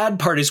the sad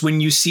part, is when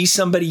you see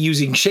somebody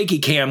using shaky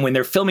cam when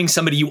they're filming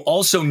somebody you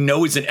also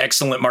know is an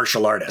excellent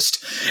martial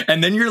artist.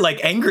 And then you're like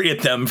angry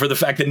at them for the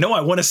fact that, no, I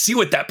want to see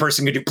what that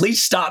person can do.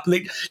 Please stop.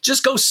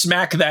 Just go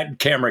smack that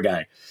camera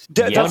guy.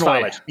 That's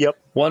valid. Yep.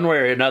 One way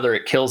or another,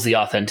 it kills the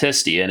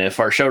authenticity. And if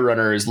our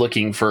showrunner is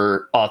looking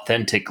for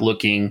authentic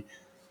looking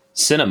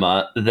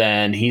cinema,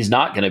 then he's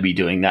not going to be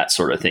doing that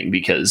sort of thing,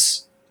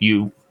 because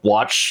you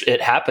watch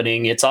it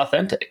happening, it's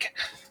authentic.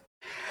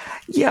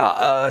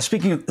 Yeah,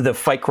 speaking of the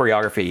fight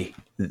choreography,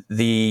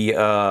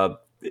 the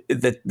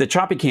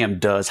choppy cam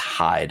does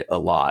hide a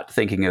lot.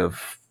 Thinking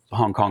of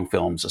Hong Kong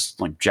films,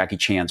 like Jackie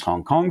Chan's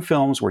Hong Kong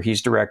films, where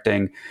he's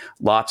directing,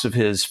 lots of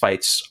his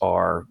fights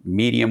are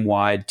medium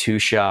wide,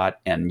 2-shot,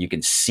 and you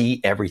can see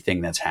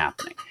everything that's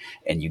happening,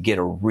 and you get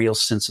a real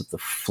sense of the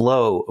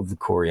flow of the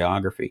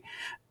choreography.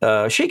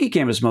 Shaky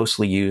cam is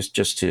mostly used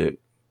just to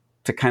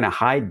kind of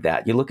hide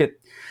that. You look at,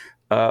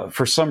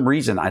 for some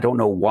reason, I don't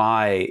know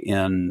why,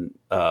 in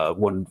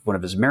one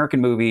of his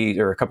American movies,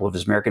 or a couple of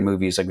his American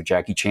movies, like with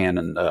Jackie Chan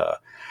and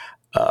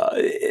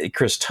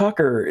Chris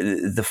Tucker,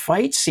 the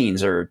fight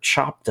scenes are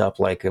chopped up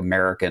like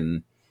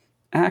American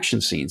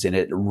action scenes, and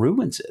it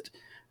ruins it.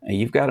 And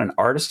you've got an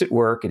artist at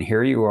work, and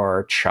here you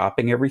are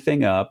chopping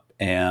everything up,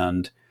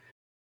 and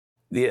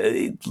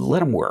let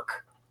them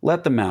work.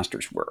 Let the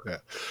masters work. Yeah.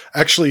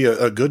 Actually,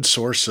 a good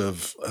source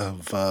of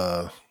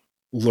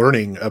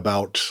learning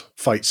about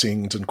fight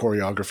scenes and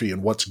choreography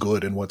and what's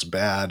good and what's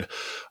bad.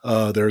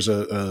 There's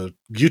a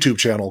YouTube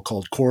channel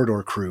called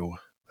Corridor Crew.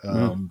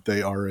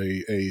 They are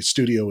a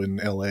studio in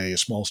LA, a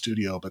small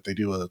studio, but they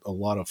do a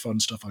lot of fun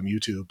stuff on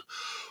YouTube.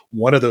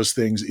 One of those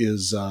things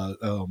is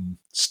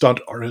stunt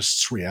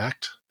artists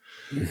react.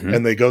 Mm-hmm.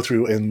 And they go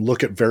through and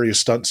look at various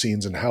stunt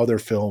scenes and how they're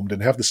filmed,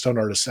 and have the stunt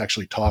artists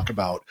actually talk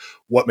about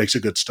what makes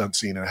a good stunt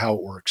scene and how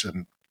it works.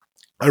 And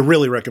I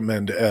really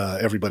recommend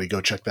everybody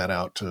go check that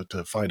out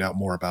to find out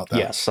more about that.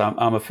 Yes,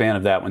 I'm a fan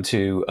of that one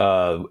too.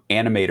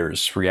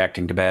 Animators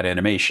reacting to bad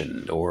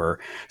animation, or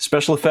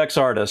special effects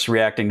artists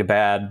reacting to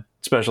bad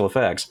special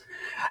effects.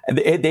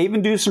 They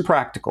even do some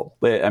practical.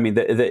 I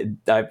mean,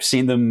 I've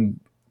seen them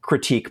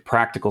critique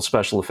practical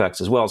special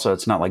effects as well. So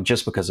it's not like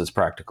just because it's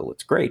practical,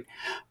 it's great.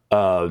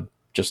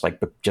 Just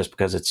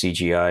because it's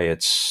CGI,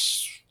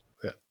 it's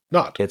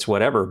not. It's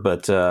whatever.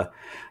 But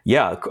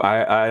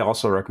I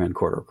also recommend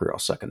Corridor Crew. I'll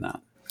second that.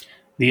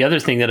 The other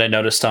thing that I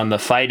noticed on the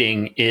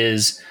fighting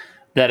is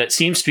that it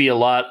seems to be a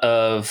lot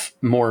of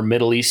more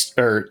Middle East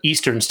or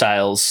Eastern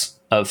styles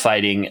of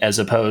fighting, as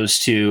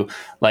opposed to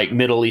like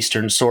Middle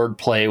Eastern sword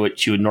play,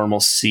 which you would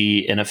normally see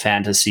in a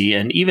fantasy.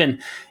 And even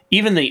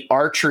the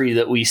archery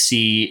that we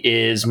see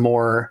is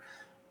more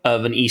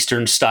of an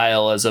Eastern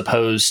style, as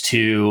opposed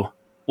to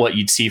what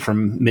you'd see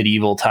from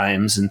medieval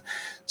times. And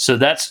so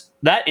that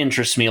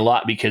interests me a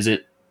lot, because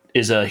it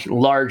is a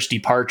large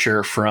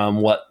departure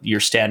from what your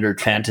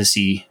standard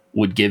fantasy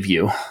would give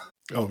you.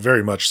 Oh,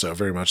 very much so.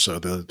 Very much so.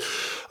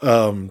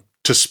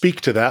 To speak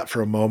to that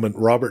for a moment,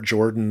 Robert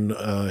Jordan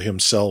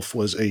himself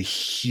was a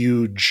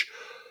huge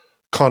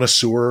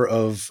connoisseur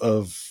of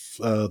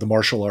the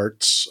martial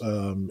arts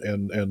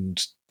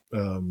and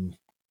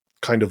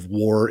kind of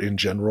war in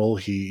general.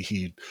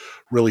 He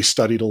really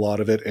studied a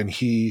lot of it, and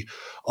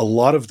a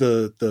lot of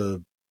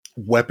the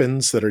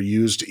weapons that are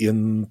used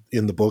in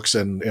the books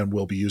and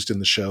will be used in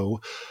the show,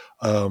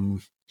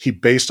 he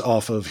based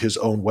off of his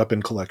own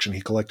weapon collection.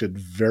 He collected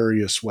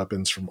various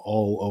weapons from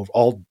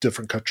all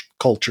different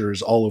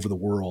cultures all over the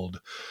world,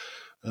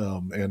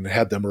 and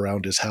had them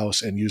around his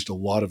house, and used a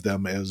lot of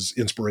them as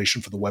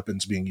inspiration for the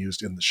weapons being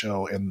used in the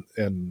show.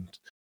 And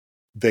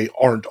they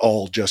aren't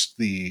all just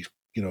the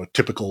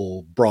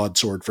typical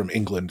broadsword from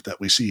England that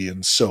we see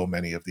in so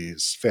many of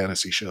these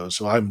fantasy shows.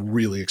 So I'm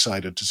really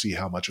excited to see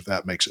how much of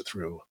that makes it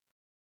through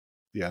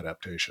the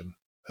adaptation.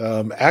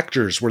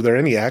 Actors, were there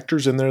any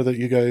actors in there that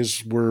you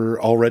guys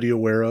were already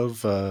aware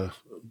of?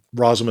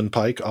 Rosamund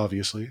Pike,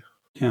 obviously.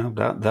 Yeah,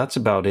 that's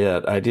about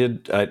it. I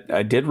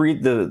did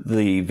read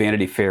the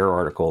Vanity Fair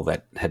article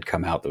that had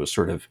come out that was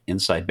sort of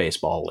inside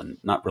baseball and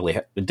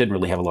it didn't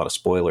really have a lot of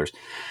spoilers.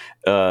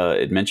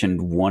 It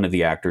mentioned one of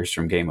the actors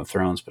from Game of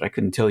Thrones, but I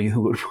couldn't tell you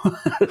who it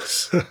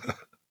was.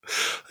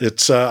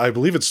 It's I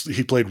believe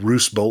he played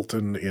Roose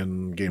Bolton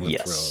in Game of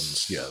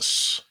Thrones.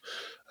 Yes.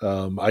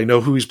 I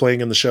know who he's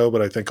playing in the show,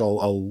 but I think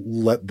I'll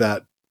let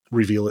that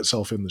reveal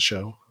itself in the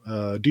show.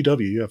 DW,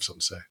 you have something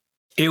to say.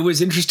 It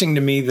was interesting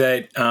to me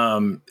that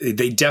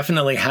they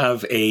definitely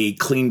have a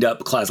cleaned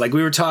up class. Like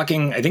we were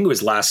talking, I think it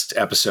was last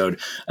episode,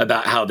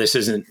 about how this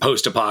isn't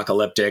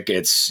post-apocalyptic.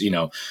 It's,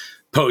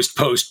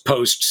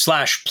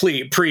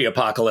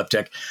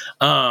 pre-apocalyptic.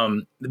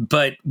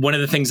 But one of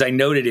the things I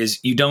noted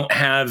is you don't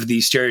have the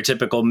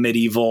stereotypical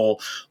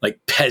medieval, like,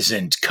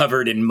 peasant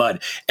covered in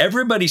mud.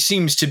 Everybody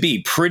seems to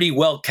be pretty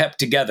well kept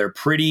together,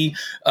 pretty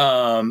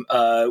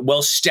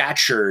well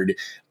statured.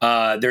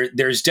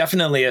 There's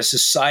definitely a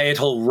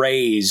societal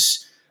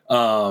raise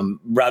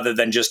rather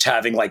than just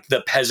having like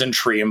the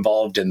peasantry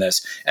involved in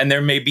this. And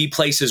there may be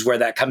places where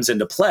that comes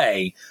into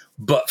play,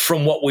 but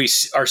from what we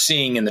are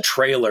seeing in the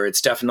trailer,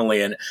 it's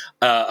definitely a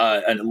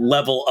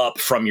level up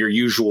from your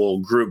usual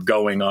group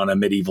going on a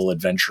medieval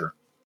adventure.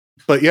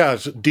 But yeah,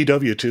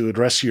 DW, to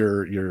address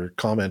your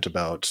comment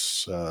about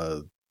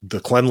the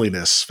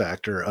cleanliness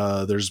factor,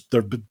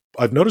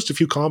 I've noticed a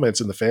few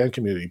comments in the fan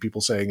community, people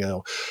saying,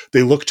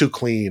 they look too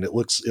clean. It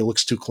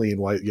looks too clean.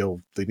 Why,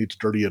 they need to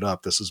dirty it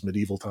up. This is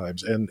medieval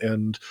times.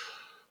 And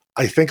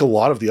I think a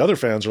lot of the other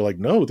fans are like,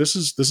 no, this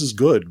is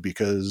good,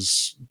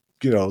 because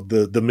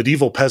the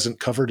medieval peasant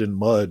covered in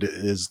mud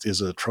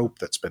is a trope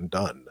that's been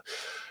done.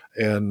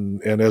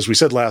 And as we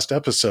said last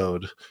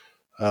episode,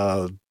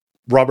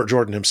 Robert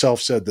Jordan himself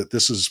said that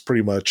this is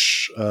pretty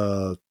much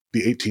the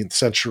 18th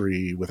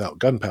century without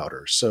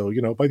gunpowder. So,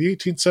 by the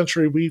 18th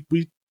century, we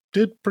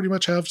did pretty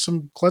much have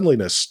some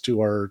cleanliness to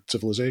our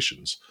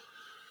civilizations.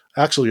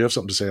 Axel, you have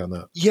something to say on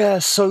that? Yeah,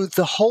 so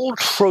the whole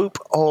trope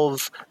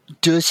of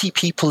dirty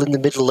people in the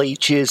Middle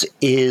Ages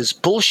is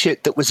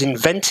bullshit that was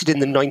invented in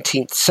the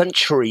 19th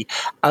century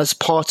as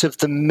part of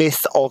the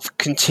myth of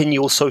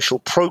continual social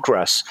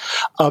progress.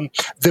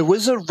 There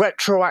was a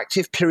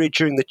retroactive period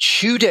during the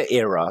Tudor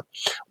era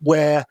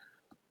where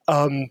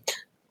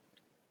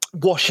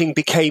washing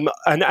became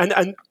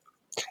and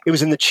it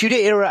was in the Tudor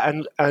era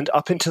and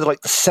up into the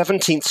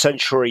 17th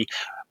century,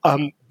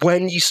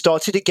 when you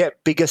started to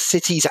get bigger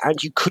cities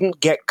and you couldn't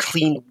get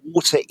clean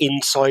water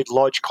inside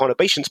large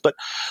conurbations. But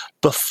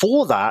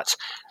before that,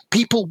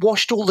 people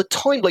washed all the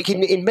time. Like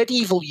in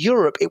medieval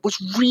Europe, it was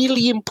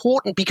really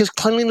important because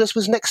cleanliness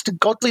was next to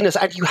godliness,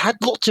 and you had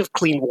lots of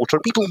clean water,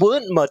 and people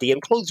weren't muddy,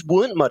 and clothes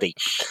weren't muddy.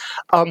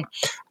 And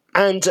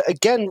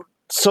if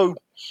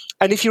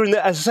you're in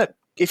as I said,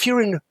 if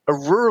you're in a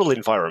rural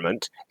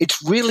environment,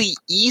 it's really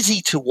easy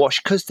to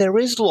wash because there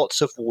is lots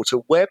of water.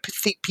 Where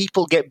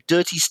people get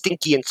dirty,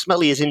 stinky, and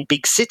smelly is in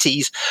big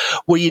cities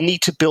where you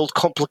need to build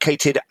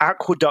complicated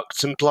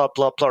aqueducts and blah,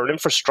 blah, blah, and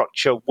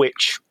infrastructure,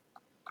 which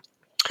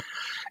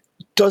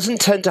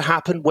doesn't tend to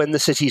happen when the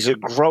cities are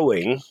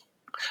growing,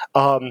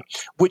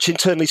 which in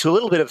turn leads to a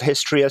little bit of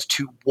history as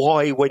to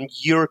why when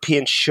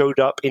Europeans showed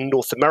up in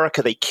North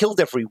America, they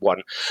killed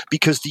everyone,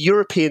 because the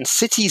European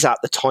cities at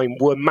the time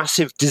were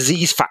massive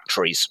disease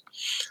factories,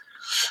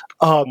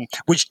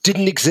 which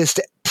didn't exist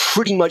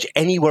pretty much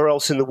anywhere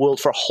else in the world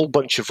for a whole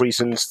bunch of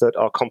reasons that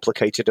are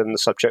complicated and the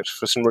subject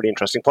for some really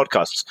interesting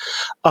podcasts.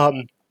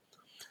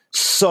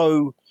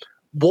 So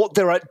what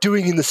they're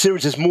doing in the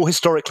series is more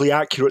historically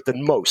accurate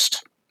than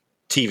most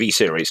TV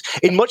series,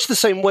 in much the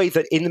same way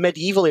that in the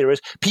medieval eras,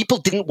 people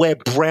didn't wear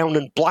brown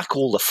and black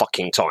all the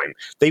fucking time.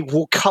 They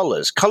wore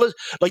colors.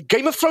 Like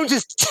Game of Thrones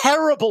is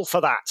terrible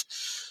for that.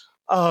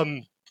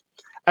 And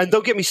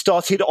don't get me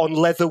started on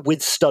leather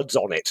with studs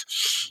on it.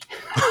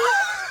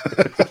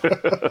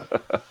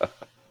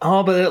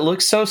 Oh, but it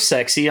looks so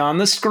sexy on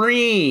the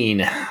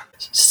screen.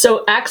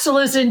 So Axel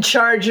is in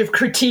charge of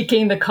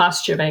critiquing the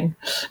costuming.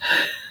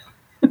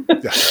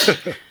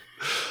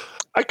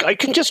 I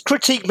can just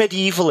critique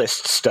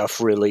medievalist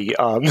stuff, really.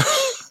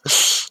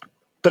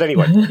 But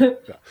anyway.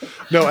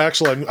 No,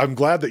 actually, I'm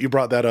glad that you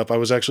brought that up. I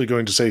was actually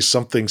going to say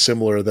something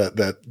similar,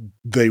 that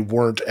they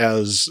weren't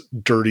as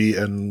dirty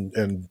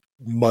and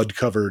mud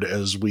covered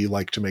as we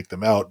like to make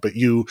them out. But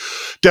you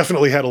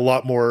definitely had a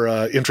lot more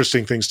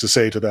interesting things to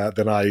say to that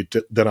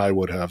than I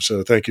would have.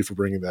 So thank you for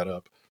bringing that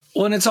up.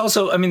 Well, and it's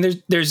also,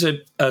 there's a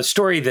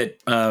story that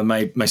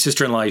my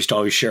sister-in-law used to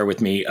always share with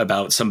me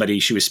about somebody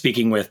she was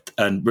speaking with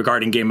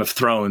regarding Game of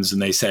Thrones.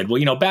 And they said,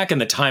 well, back in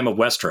the time of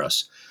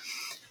Westeros.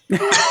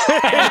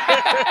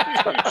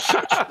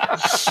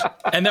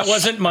 And that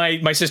wasn't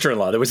my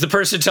sister-in-law. That was the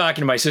person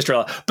talking to my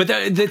sister-in-law.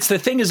 But that's the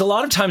thing, is a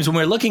lot of times when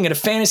we're looking at a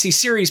fantasy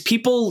series,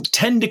 people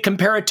tend to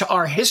compare it to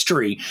our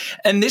history.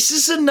 And this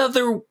is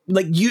another,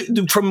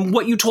 from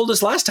what you told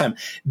us last time,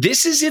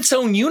 this is its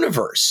own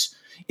universe.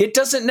 It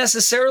doesn't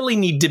necessarily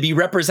need to be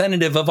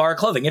representative of our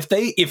clothing. If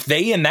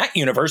they in that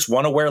universe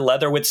want to wear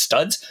leather with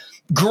studs,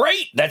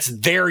 Great. That's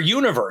their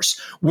universe.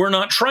 We're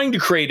not trying to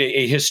create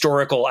a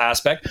historical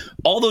aspect.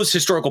 All those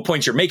historical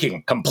points you're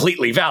making,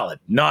 completely valid,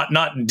 not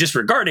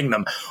disregarding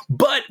them.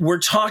 But we're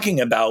talking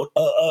about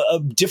a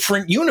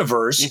different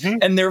universe,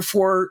 and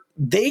therefore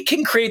they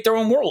can create their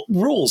own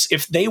rules.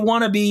 If they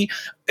want to be,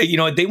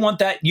 they want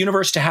that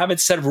universe to have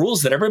its set of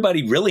rules that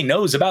everybody really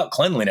knows about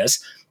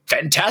cleanliness.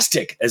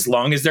 Fantastic, as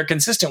long as they're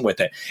consistent with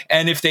it.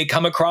 And if they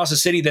come across a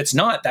city that's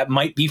not, that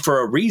might be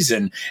for a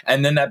reason.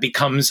 And then that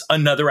becomes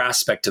another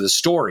aspect to the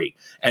story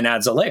and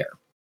adds a layer.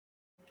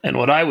 And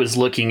what I was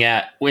looking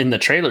at in the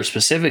trailer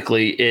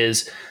specifically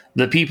is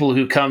the people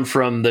who come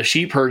from the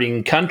sheep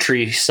herding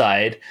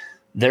countryside,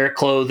 their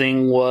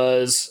clothing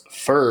was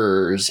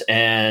furs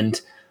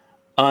and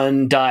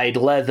undyed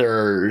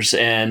leathers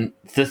and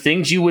the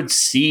things you would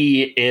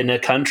see in a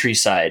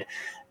countryside.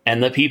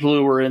 And the people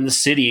who were in the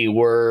city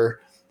were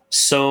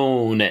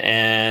sewn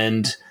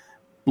and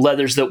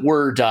leathers that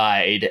were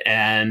dyed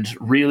and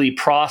really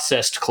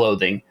processed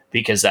clothing,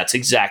 because that's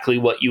exactly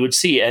what you would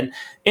see. And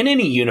in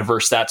any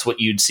universe, that's what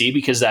you'd see,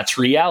 because that's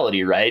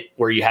reality, right?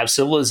 Where you have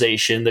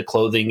civilization, the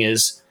clothing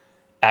is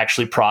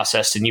actually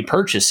processed and you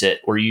purchase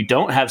it. Where you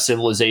don't have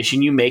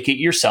civilization, you make it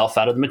yourself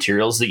out of the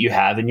materials that you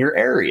have in your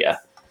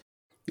area.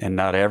 And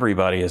not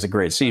everybody is a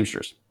great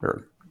seamstress.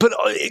 But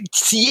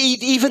see,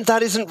 even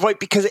that isn't right,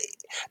 because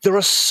there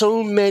are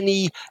so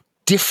many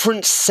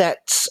different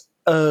sets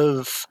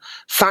of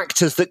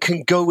factors that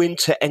can go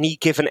into any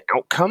given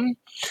outcome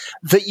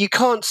that you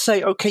can't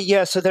say, okay,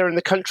 yeah, so they're in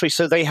the country,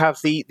 so they have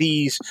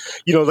these,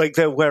 like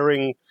they're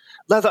wearing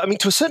leather. I mean,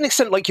 to a certain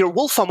extent, like you're a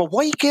wool farmer,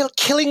 why are you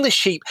killing the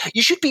sheep?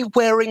 You should be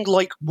wearing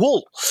like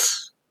wool,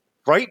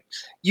 right?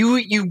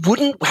 You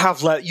wouldn't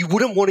have leather. You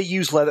wouldn't want to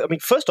use leather. I mean,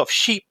 first off,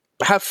 sheep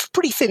have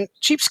pretty thin.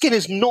 Sheepskin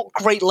is not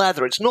great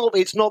leather. It's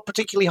not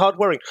particularly hard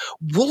wearing.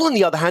 Wool, on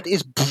the other hand,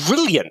 is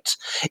brilliant.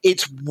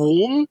 It's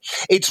warm.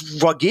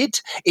 It's rugged.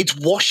 It's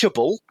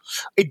washable.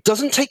 It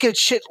doesn't take a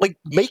shit. Like,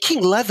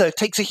 making leather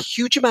takes a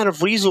huge amount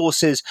of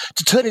resources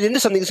to turn it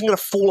into something that's going to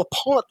fall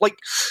apart. Like,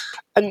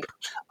 and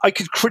I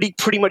could critique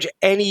pretty much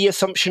any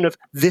assumption of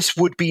this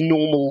would be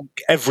normal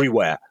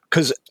everywhere,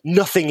 because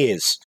nothing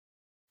is.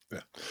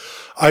 Yeah.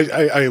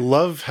 I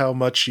love how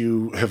much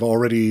you have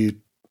already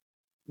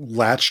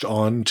latched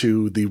on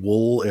to the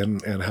wool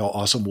and how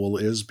awesome wool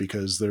is,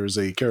 because there's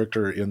a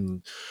character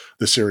in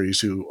the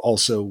series who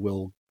also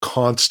will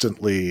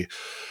constantly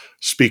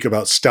speak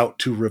about Stout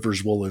Two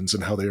Rivers woolens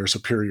and how they are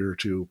superior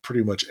to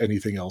pretty much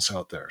anything else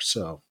out there.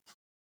 So,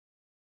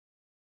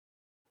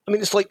 I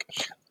mean, it's like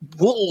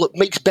wool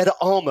makes better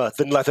armor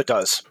than leather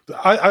does.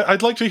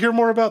 I'd like to hear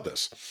more about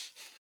this.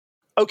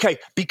 Okay,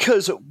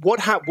 because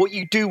what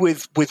you do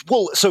with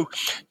wool, so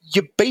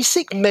your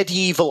basic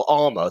medieval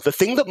armor, the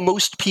thing that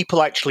most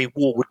people actually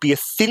wore, would be a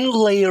thin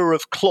layer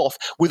of cloth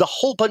with a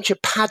whole bunch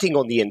of padding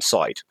on the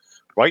inside,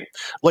 right?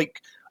 Like,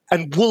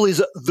 and wool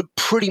is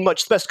pretty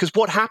much the best, because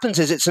what happens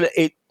is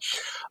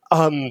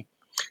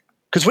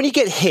because when you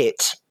get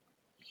hit,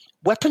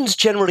 weapons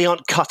generally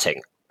aren't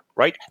cutting,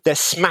 right? They're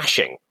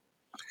smashing.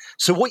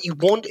 So what you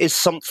want is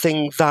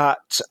something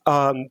that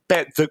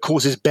that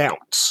causes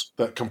bounce.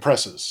 That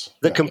compresses.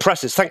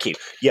 Compresses, thank you.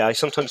 Yeah, I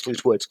sometimes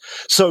lose words.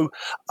 So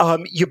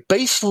your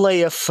base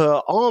layer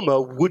for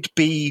armor would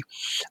be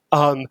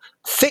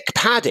thick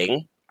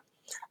padding,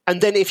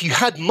 and then if you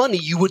had money,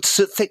 you would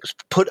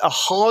put a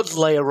hard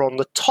layer on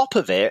the top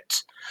of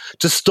it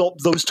to stop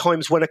those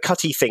times when a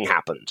cutty thing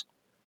happened.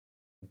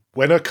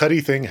 When a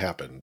cutty thing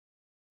happened.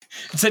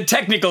 It's a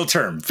technical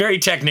term, very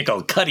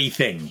technical, cutty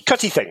thing.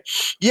 Cutty thing,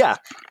 yeah.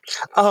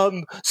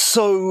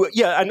 So,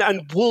 yeah,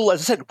 and wool,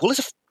 as I said,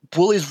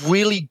 wool is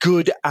really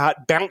good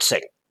at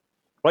bouncing,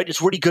 right?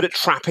 It's really good at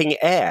trapping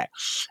air.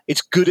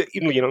 It's good at,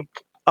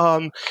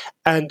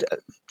 and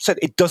said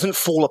it doesn't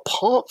fall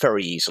apart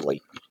very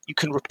easily. You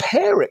can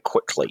repair it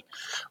quickly,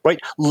 right?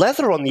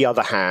 Leather, on the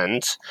other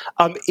hand,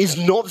 is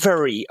not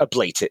very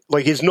ablative,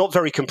 like is not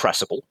very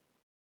compressible.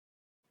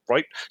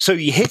 Right, so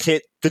you hit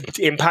it,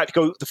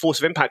 the force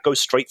of impact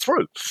goes straight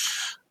through.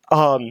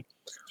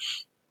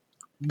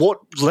 What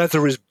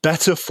leather is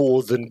better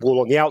for than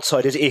wool on the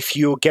outside is if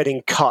you're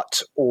getting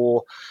cut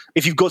or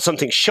if you've got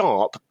something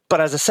sharp.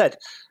 But as I said,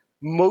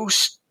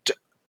 most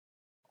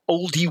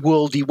oldie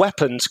worldy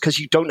weapons, because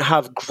you don't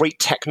have great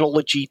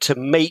technology to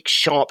make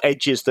sharp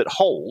edges that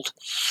hold,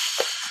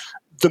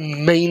 the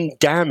main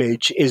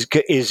damage is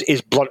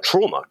blunt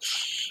trauma.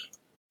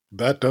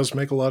 That does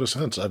make a lot of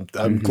sense.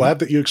 I'm glad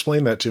that you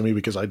explained that to me,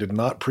 because I did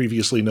not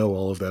previously know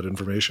all of that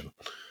information.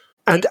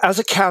 And as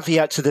a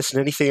caveat to this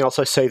and anything else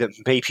I say that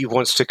maybe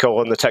wants to go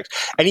on the text,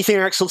 anything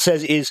Axel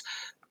says is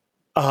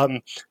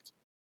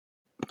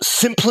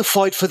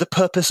simplified for the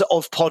purpose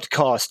of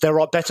podcast. There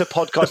are better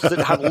podcasts that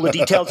have all the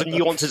details and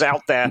nuances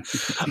out there.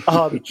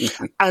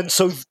 And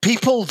so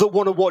people that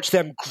want to watch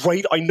them,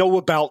 great. I know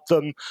about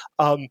them.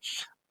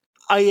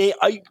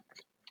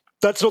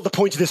 That's not the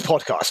point of this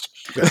podcast.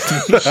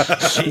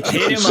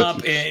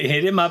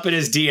 hit him up in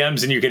his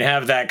DMs, and you can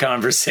have that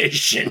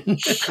conversation.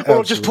 Or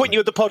I'll just point you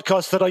at the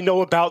podcast that I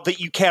know about, that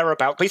you care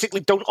about. Basically,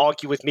 don't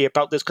argue with me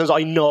about this, because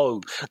I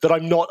know that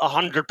I'm not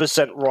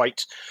 100%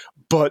 right,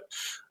 but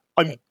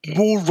I'm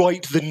more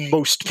right than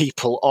most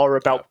people are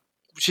about,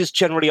 which is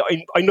generally,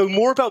 I know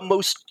more about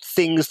most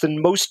things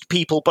than most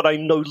people, but I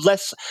know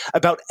less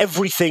about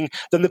everything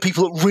than the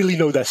people that really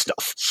know their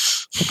stuff.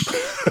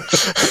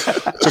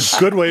 It's a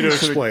good way to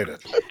explain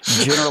it.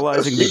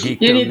 Generalizing the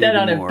geekdom. You need that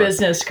on a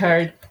business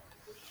card.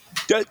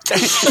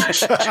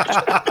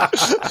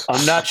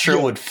 I'm not sure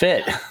it would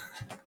fit.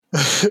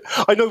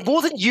 I know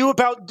more than you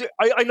about.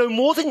 I know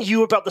more than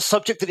you about the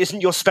subject that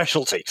isn't your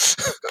specialty.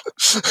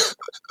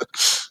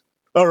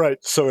 All right.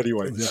 So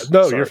anyway,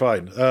 sorry. You're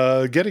fine.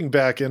 Getting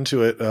back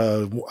into it,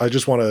 I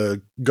just want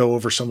to go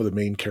over some of the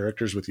main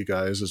characters with you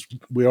guys. As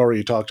we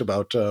already talked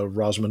about,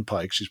 Rosamund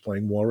Pike. She's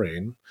playing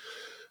Moiraine,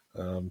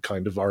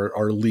 kind of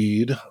our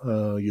lead.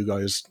 You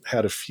guys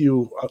had a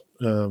few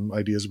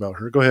ideas about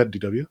her. Go ahead,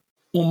 DW.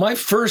 Well, my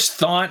first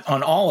thought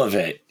on all of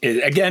it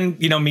is, again,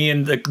 me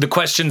and the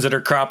questions that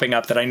are cropping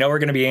up that I know are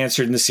going to be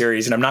answered in the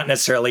series, and I'm not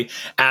necessarily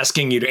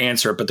asking you to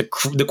answer it, but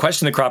the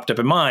question that cropped up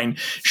in mine,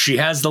 she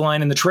has the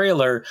line in the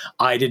trailer,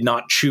 "I did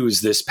not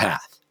choose this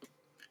path."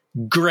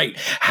 Great.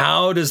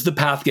 How does the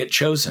path get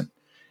chosen?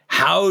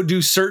 How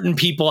do certain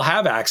people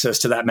have access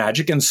to that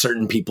magic and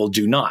certain people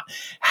do not?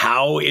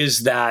 How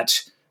is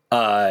that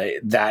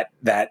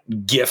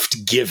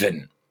gift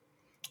given?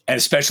 And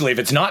especially if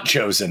it's not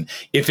chosen,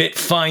 if it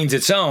finds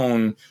its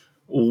own,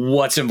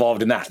 what's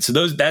involved in that?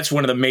 So that's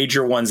one of the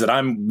major ones that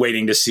I'm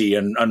waiting to see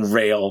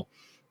unravel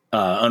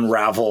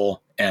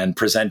and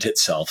present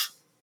itself.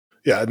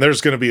 Yeah, and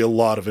there's going to be a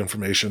lot of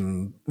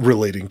information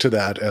relating to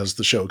that as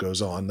the show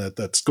goes on.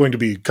 That's going to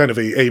be kind of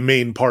a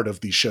main part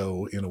of the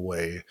show in a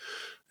way,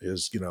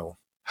 is,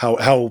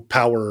 how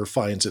power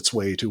finds its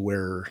way to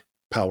where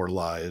power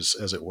lies,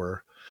 as it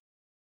were.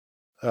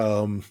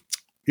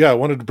 Yeah, I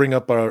wanted to bring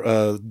up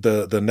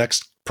the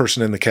next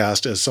person in the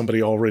cast, as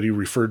somebody already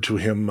referred to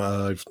him.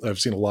 I've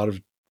seen a lot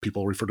of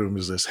people refer to him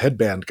as this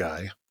headband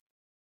guy.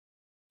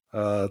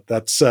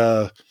 That's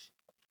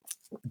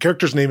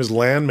character's name is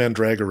Lan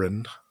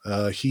Mandragoran.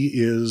 He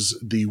is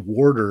the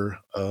warder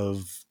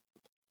of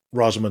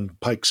Rosamund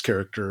Pike's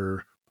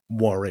character,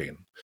 Moiraine.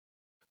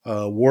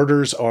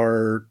 Warders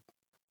are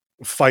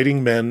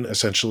fighting men,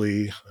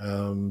 essentially,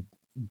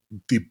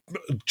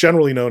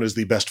 generally known as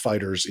the best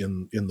fighters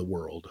in the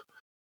world.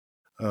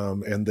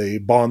 And they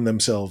bond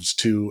themselves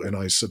to an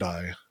Aes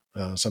Sedai.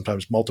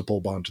 Sometimes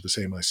multiple bond to the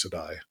same Aes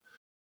Sedai.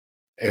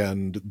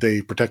 And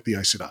they protect the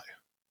Aes Sedai.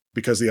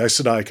 Because the Aes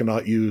Sedai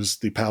cannot use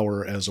the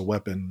power as a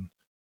weapon,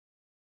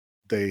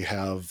 they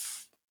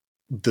have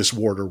this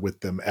warder with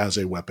them as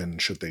a weapon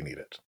should they need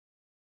it.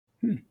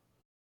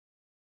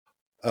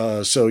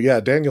 So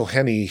yeah, Daniel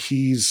Henney,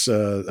 he's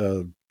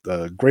a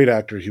great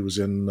actor. He was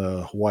in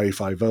Hawaii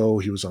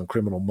Five-0. He was on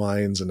Criminal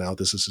Minds, and now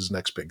this is his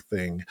next big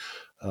thing.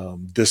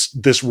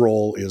 This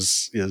role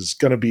is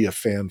going to be a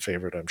fan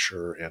favorite, I'm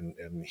sure,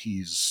 and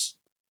he's,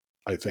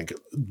 I think,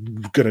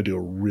 going to do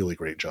a really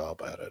great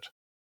job at it.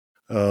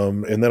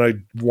 And then I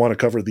want to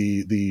cover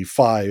the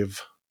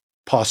 5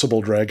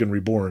 possible Dragon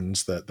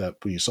Reborns that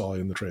we saw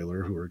in the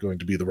trailer, who are going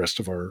to be the rest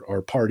of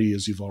our party,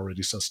 as you've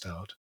already sussed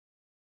out.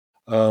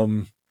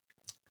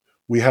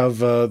 We have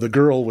the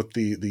girl with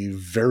the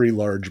very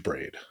large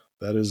braid.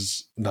 That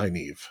is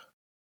Nynaeve.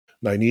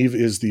 Nynaeve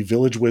is the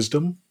village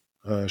wisdom.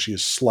 She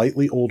is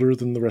slightly older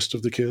than the rest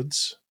of the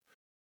kids.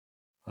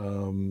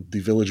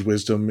 The village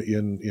wisdom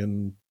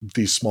in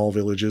these small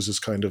villages is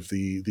kind of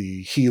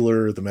the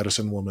healer, the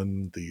medicine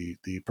woman,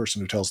 the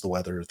person who tells the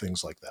weather,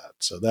 things like that.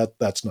 So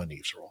that's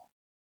Nynaeve's role.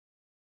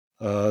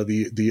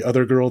 The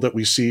other girl that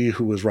we see,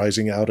 who was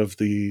rising out of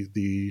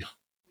the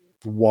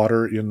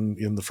water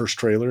in the first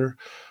trailer,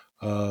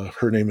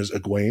 her name is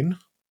Egwene.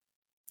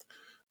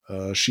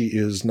 She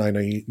is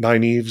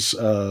Nynaeve's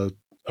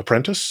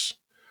apprentice.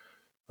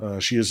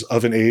 She is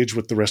of an age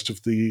with the rest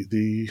of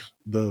the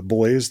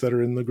boys that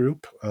are in the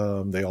group.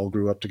 They all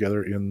grew up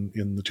together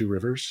in the Two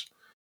Rivers.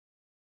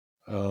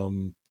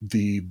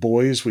 The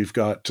boys, we've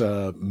got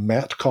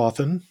Matt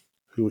Cawthon,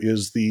 who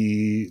is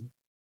the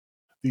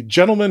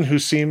gentleman who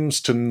seems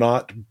to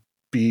not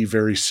be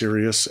very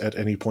serious at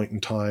any point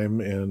in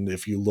time, and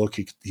if you look,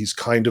 he's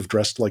kind of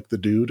dressed like the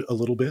dude a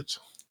little bit.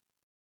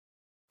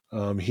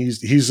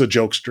 He's a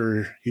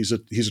jokester. He's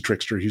a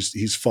trickster.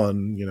 He's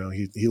fun.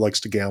 He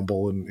likes to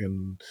gamble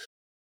and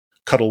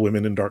cuddle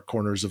women in dark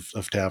corners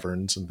of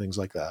taverns and things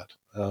like that.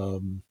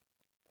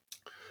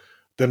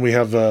 Then we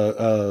have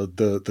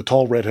the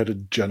tall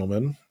redheaded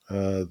gentleman.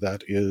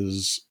 That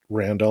is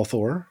Rand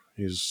al'Thor.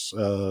 He's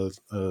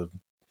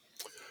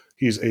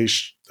a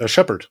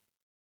shepherd.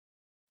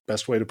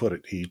 Best way to put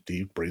it. He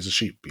raises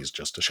sheep. He's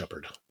just a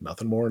shepherd.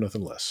 Nothing more,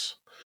 nothing less.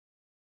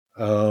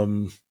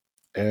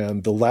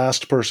 And the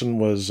last person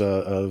was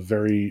the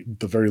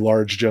very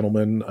large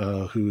gentleman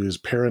who is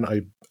Perrin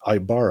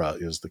Aybara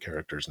is the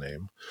character's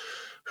name.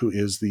 who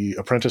is the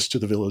apprentice to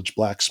the village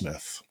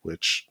blacksmith,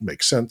 which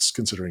makes sense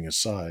considering his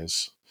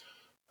size.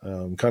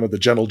 Kind of the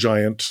gentle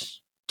giant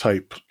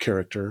type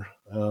character.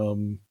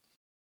 And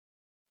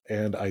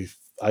I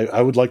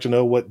would like to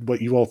know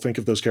what you all think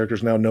of those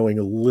characters now, knowing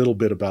a little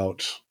bit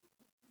about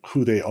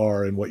who they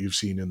are and what you've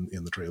seen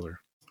in the trailer.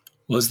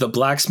 Was the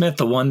blacksmith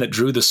the one that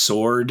drew the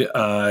sword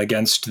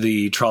against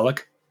the Trolloc?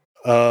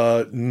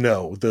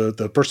 No,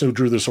 the person who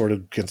drew the sword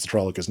against the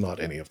Trolloc is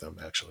not any of them,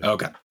 actually.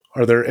 Okay.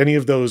 Are there any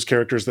of those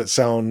characters that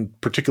sound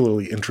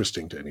particularly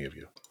interesting to any of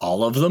you?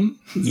 All of them?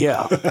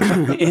 Yeah.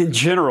 In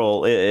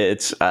general,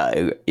 it's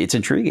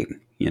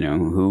intriguing. You know,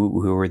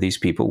 who are these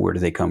people? Where do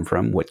they come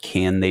from? What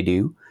can they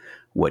do?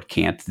 What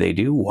can't they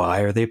do?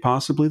 Why are they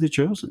possibly the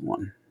chosen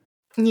one?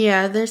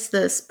 Yeah, there's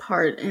this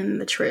part in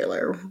the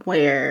trailer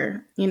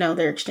where, you know,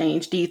 they're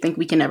exchanged. Do you think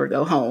we can ever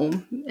go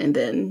home? And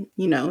then,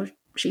 you know,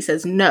 she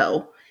says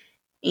no.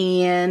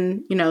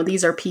 And, you know,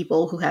 these are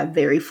people who have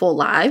very full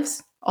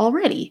lives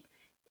already.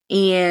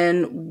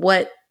 And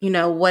what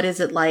is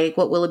it like?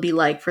 What will it be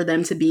like for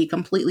them to be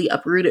completely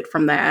uprooted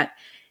from that?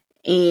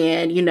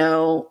 And, you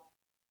know,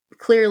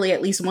 clearly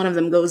at least one of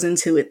them goes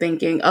into it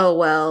thinking, oh,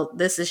 well,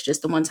 this is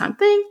just a one-time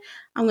thing.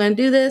 I'm going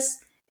to do this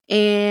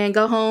and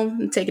go home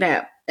and take a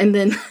nap. And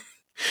then,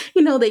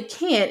 you know, they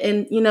can't.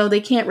 And, you know,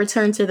 they can't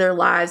return to their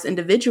lives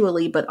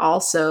individually, but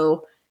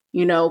also,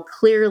 you know,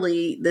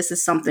 clearly this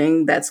is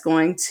something that's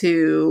going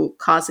to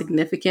cause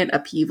significant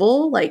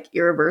upheaval, like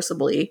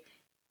irreversibly,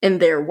 in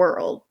their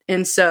world.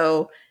 And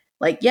so,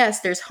 like, yes,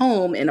 there's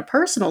home in a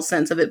personal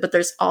sense of it, but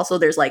there's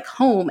like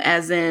home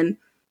as in,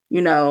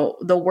 you know,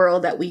 the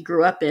world that we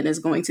grew up in is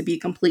going to be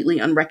completely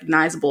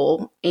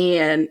unrecognizable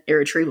and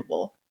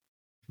irretrievable.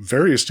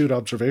 Very astute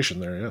observation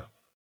there, yeah.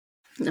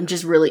 I'm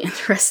just really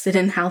interested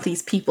in how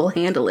these people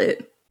handle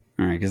it.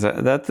 All right, because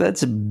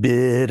that's a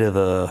bit of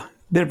a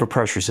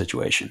pressure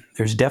situation.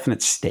 There's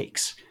definite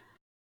stakes,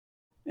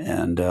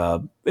 and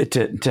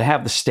to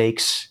have the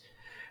stakes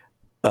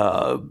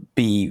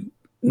be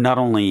not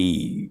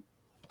only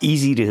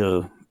easy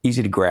to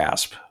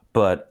grasp,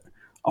 but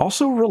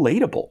also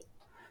relatable.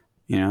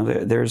 You know,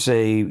 there's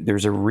a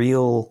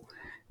real,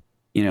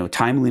 you know,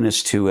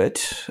 timeliness to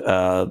it.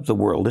 The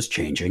world is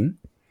changing.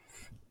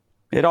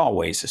 It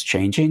always is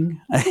changing.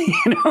 You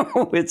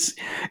know, it's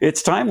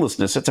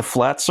timelessness. It's a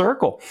flat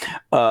circle.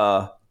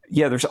 Yeah,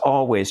 there's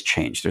always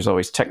change. There's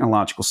always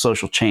technological,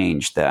 social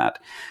change that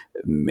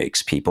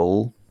makes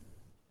people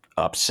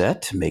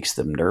upset, makes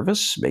them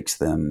nervous, makes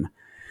them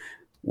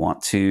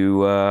want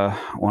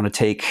to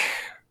take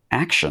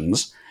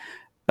actions.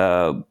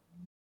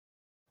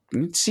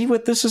 See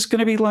what this is going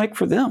to be like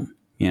for them.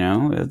 You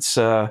know, it's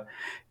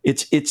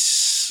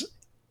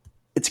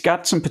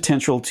got some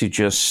potential to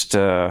just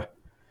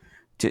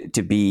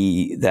to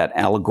be that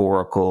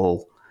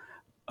allegorical,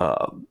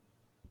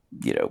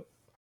 you know,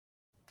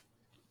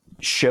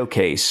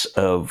 showcase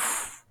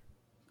of,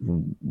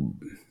 you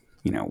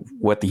know,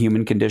 what the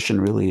human condition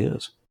really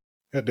is.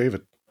 Yeah,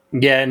 David.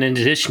 Yeah, and in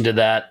addition to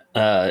that,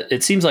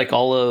 it seems like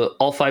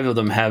all five of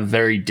them have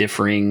very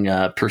differing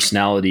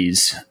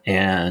personalities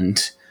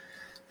and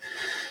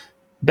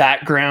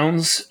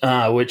backgrounds,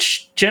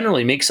 which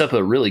generally makes up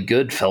a really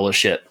good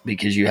fellowship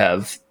because you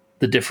have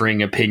the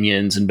differing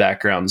opinions and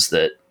backgrounds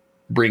that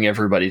bring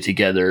everybody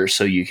together,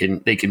 so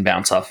they can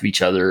bounce off of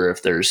each other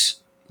if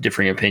there's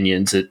differing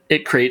opinions.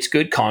 It creates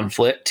good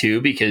conflict too,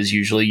 because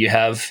usually you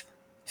have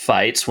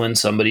fights when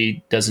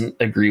somebody doesn't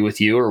agree with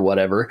you or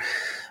whatever.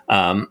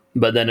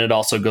 But then it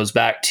also goes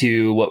back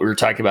to what we were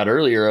talking about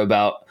earlier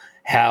about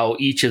how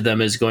each of them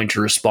is going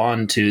to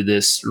respond to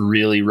this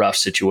really rough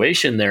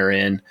situation they're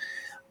in,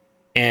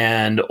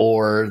 and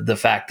or the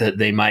fact that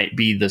they might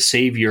be the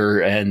savior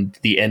and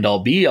the end all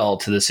be all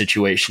to the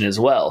situation as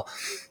well.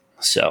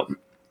 So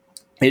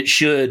it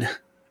should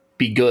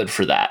be good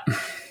for that.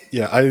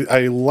 Yeah,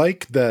 I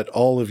like that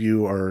all of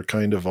you are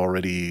kind of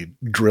already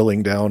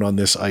drilling down on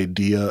this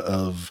idea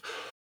of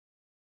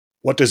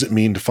what does it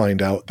mean to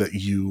find out that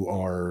you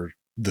are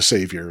the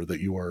savior, that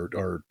you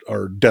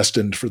are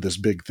destined for this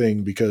big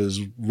thing,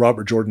 because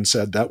Robert Jordan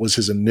said that was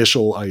his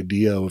initial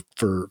idea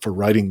for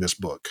writing this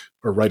book,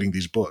 or writing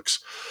these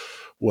books,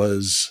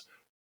 was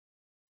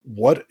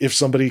what if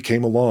somebody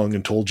came along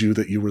and told you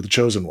that you were the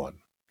chosen one?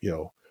 You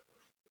know,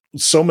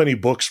 so many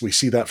books we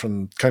see that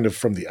from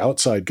the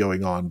outside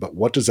going on, but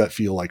what does that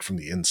feel like from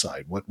the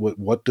inside?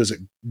 What does it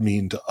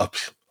mean to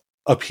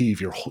upheave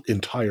your whole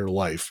entire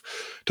life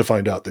to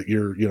find out that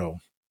you're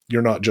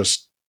not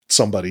just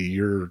somebody,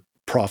 you're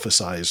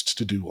prophesized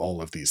to do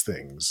all of these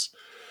things?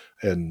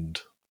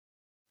 And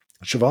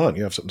Siobhan,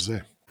 you have something to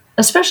say.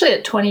 Especially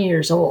at 20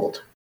 years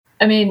old.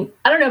 I mean,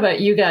 I don't know about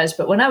you guys,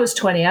 but when I was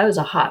 20, I was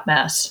a hot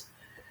mess.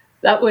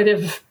 That would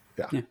have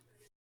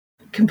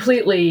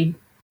completely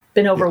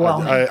been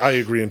overwhelming. I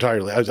agree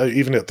entirely.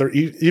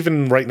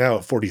 Even right now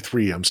at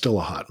 43, I'm still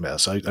a hot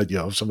mess.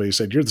 If somebody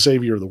said you're the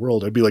savior of the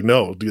world, I'd be like,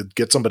 no,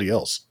 get somebody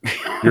else.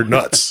 You're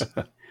nuts.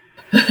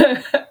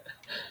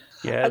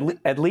 Yeah,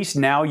 at least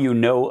now you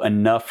know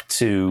enough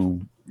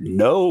to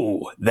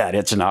know that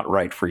it's not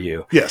right for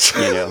you. Yes.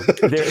 You know,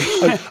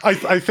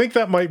 I think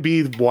that might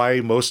be why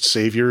most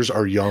saviors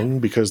are young,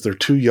 because they're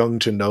too young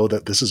to know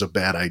that this is a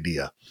bad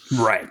idea.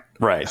 Right.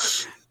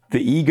 The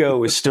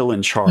ego is still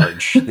in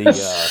charge.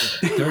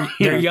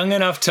 They're young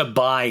enough to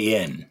buy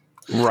in.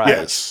 Right.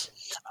 Yes.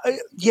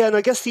 Yeah, and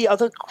I guess the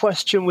other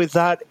question with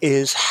that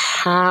is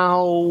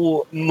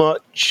how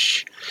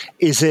much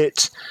is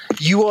it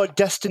you are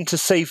destined to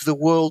save the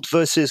world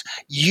versus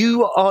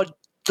you are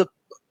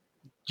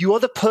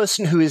the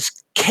person who is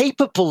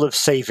capable of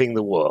saving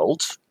the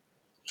world,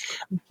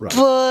 right.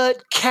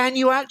 But can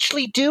you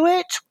actually do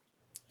it?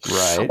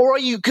 Right. Or are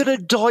you going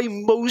to die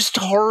most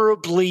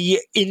horribly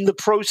in the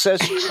process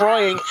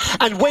trying?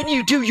 And when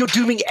you do, you're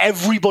dooming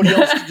everybody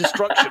else to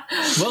destruction.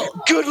 Well,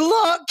 good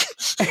luck.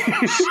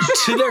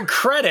 To their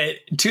credit,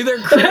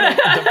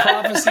 the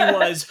prophecy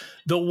was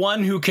the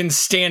one who can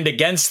stand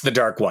against the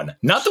Dark One,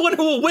 not the one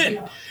who will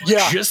win.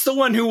 Yeah. Just the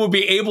one who will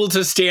be able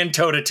to stand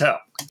toe to toe.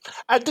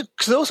 And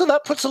also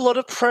that puts a lot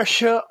of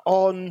pressure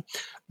on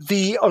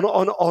the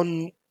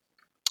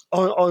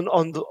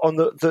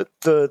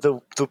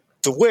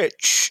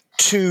witch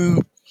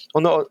to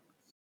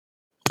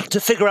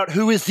figure out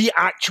who is the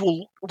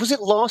actual. Was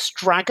it Last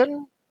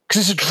Dragon?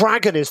 Because a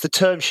dragon is the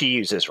term she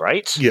uses,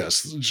 right?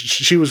 Yes,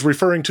 she was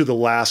referring to the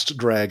last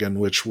dragon,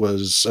 which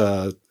was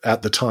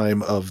at the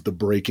time of the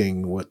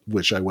breaking,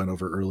 which I went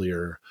over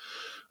earlier.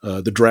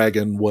 The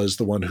dragon was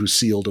the one who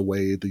sealed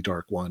away the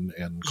Dark One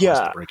and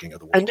caused the breaking of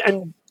the world.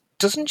 And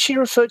doesn't she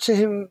refer to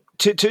him?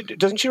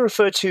 Doesn't she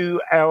refer to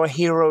our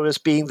hero as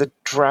being the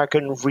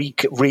dragon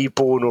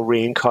reborn or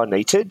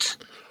reincarnated?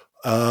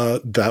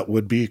 That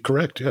would be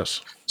correct,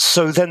 yes.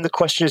 So then the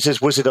question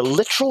is was it a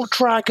literal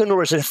dragon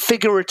or is it a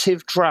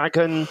figurative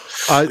dragon?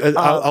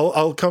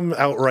 I'll come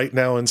out right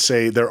now and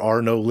say there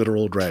are no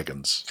literal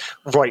dragons.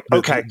 Right.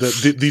 Okay.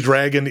 The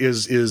dragon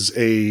is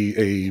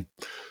a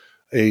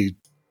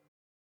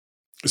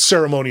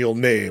ceremonial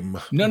name.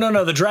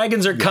 No. The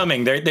dragons are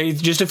coming. They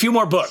just a few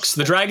more books.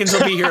 The dragons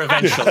will be here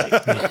eventually.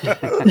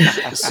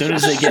 As soon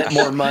as they get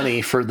more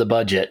money for the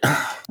budget.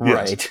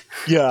 Right.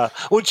 Yeah.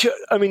 Which,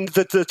 I mean,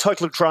 the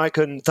title of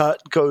dragon, that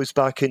goes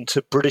back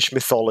into British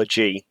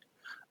mythology.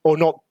 Or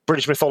not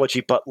British mythology,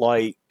 but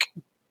like,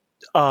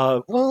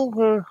 I'm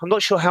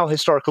not sure how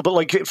historical, but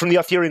like from the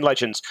Arthurian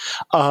legends,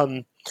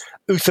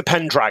 Uther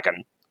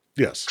Pendragon.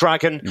 Yes,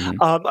 dragon.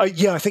 Mm-hmm.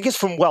 I think it's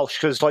from Welsh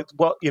because,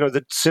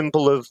 the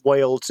symbol of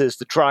Wales is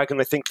the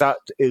dragon. I think that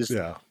is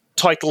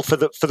title for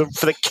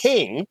the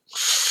king.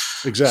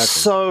 Exactly.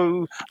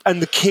 So,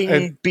 and the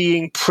king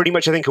being pretty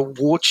much, I think, a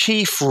war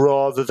chief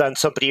rather than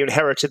somebody who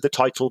inherited the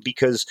title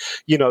because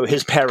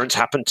his parents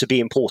happened to be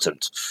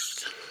important.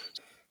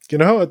 You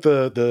know, at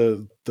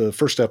the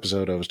first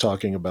episode, I was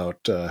talking about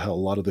how a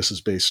lot of this is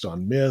based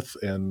on myth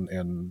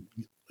and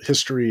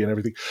history and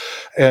everything,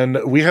 and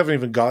we haven't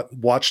even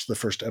watched the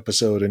first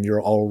episode, and you're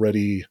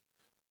already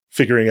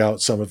figuring out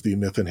some of the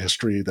myth and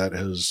history that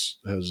has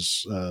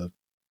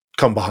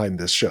come behind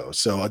this show.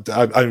 So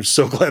I'm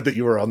so glad that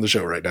you are on the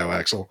show right now,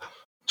 Axel.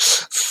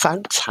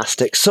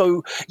 Fantastic.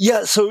 So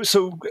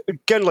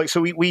again,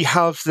 we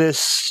have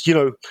this,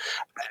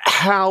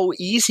 how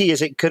easy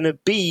is it going to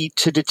be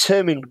to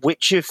determine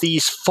which of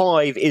these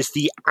 5 is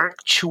the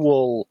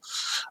actual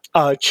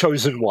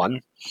chosen one?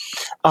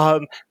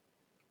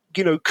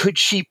 Could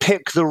she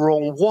pick the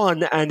wrong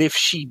one? And if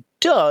she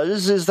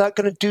does, is that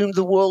going to doom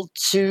the world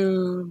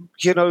to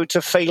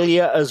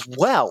failure as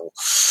well?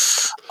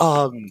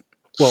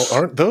 Well,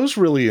 aren't those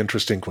really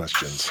interesting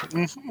questions?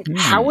 Mm-hmm.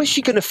 How is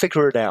she going to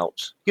figure it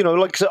out?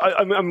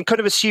 I'm kind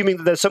of assuming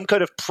that there's some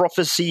kind of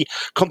prophecy,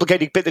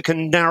 complicated bit that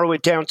can narrow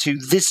it down to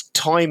this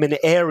time and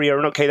area.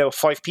 And okay, there were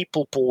 5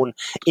 people born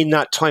in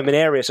that time and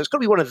area, so it's got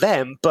to be one of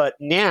them. But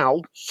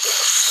now,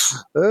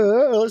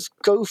 let's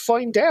go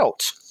find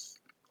out.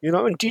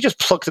 And do you just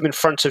plug them in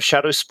front of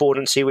Shadowspawn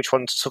and see which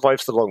one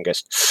survives the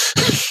longest?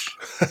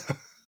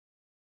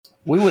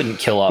 We wouldn't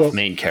kill off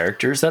main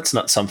characters. That's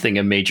not something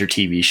a major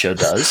TV show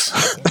does.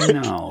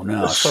 No,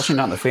 especially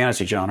not in the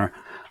fantasy genre.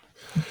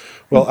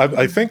 Well,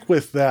 I think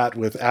with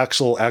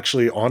Axel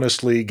actually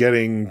honestly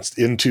getting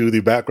into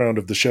the background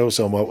of the show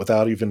somewhat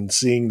without even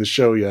seeing the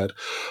show yet,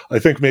 I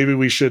think maybe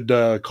we should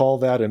call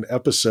that an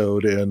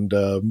episode and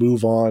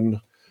move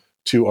on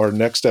to our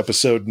next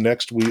episode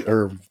next week,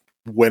 or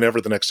whenever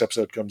the next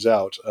episode comes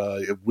out.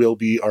 It will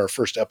be our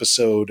first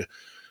episode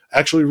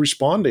actually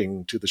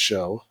responding to the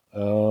show.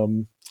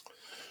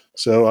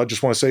 So I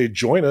just want to say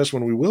join us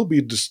when we will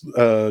be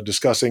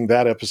discussing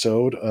that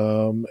episode.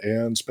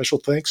 And special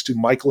thanks to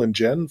Michael and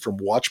Jen from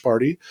Watch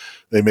Party.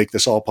 They make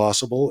this all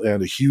possible.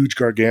 And a huge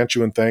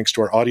gargantuan thanks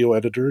to our audio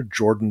editor,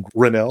 Jordan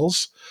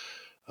Rennells.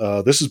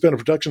 This has been a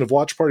production of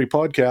Watch Party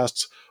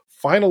Podcasts.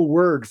 Final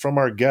word from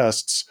our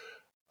guests.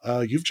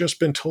 You've just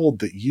been told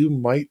that you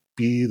might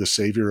be the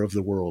savior of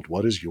the world.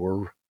 What is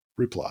your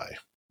reply?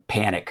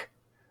 Panic.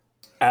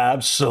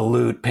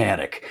 Absolute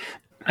panic.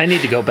 I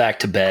need to go back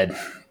to bed.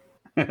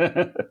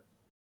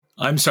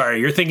 I'm sorry,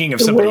 you're thinking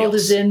of somebody else. The world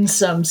is in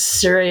some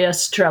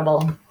serious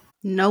trouble.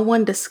 No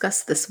one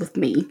discussed this with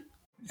me.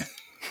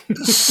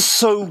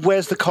 So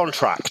where's the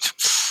contract?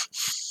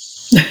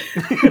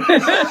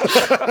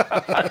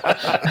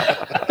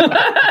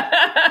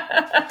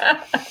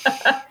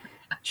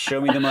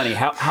 Show me the money.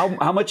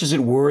 How much is it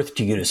worth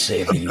to you to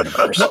save the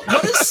universe?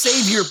 What does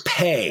savior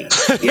pay?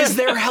 Is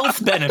there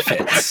health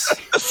benefits?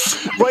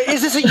 Right,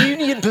 is this a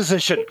union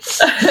position?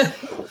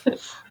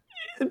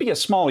 It'd be a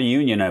small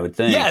union, I would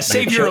think. Yeah,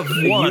 savior of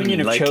one. A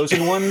union of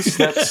chosen ones.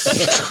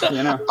 That's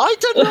I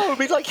don't know. I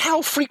mean, like,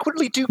 how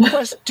frequently do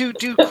quest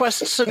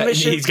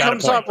submissions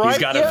comes up? Right? He's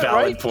got a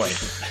valid point.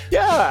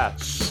 Yeah.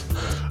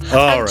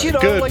 All right. And,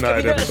 Good like,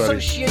 night, an everybody.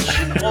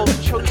 association of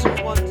chosen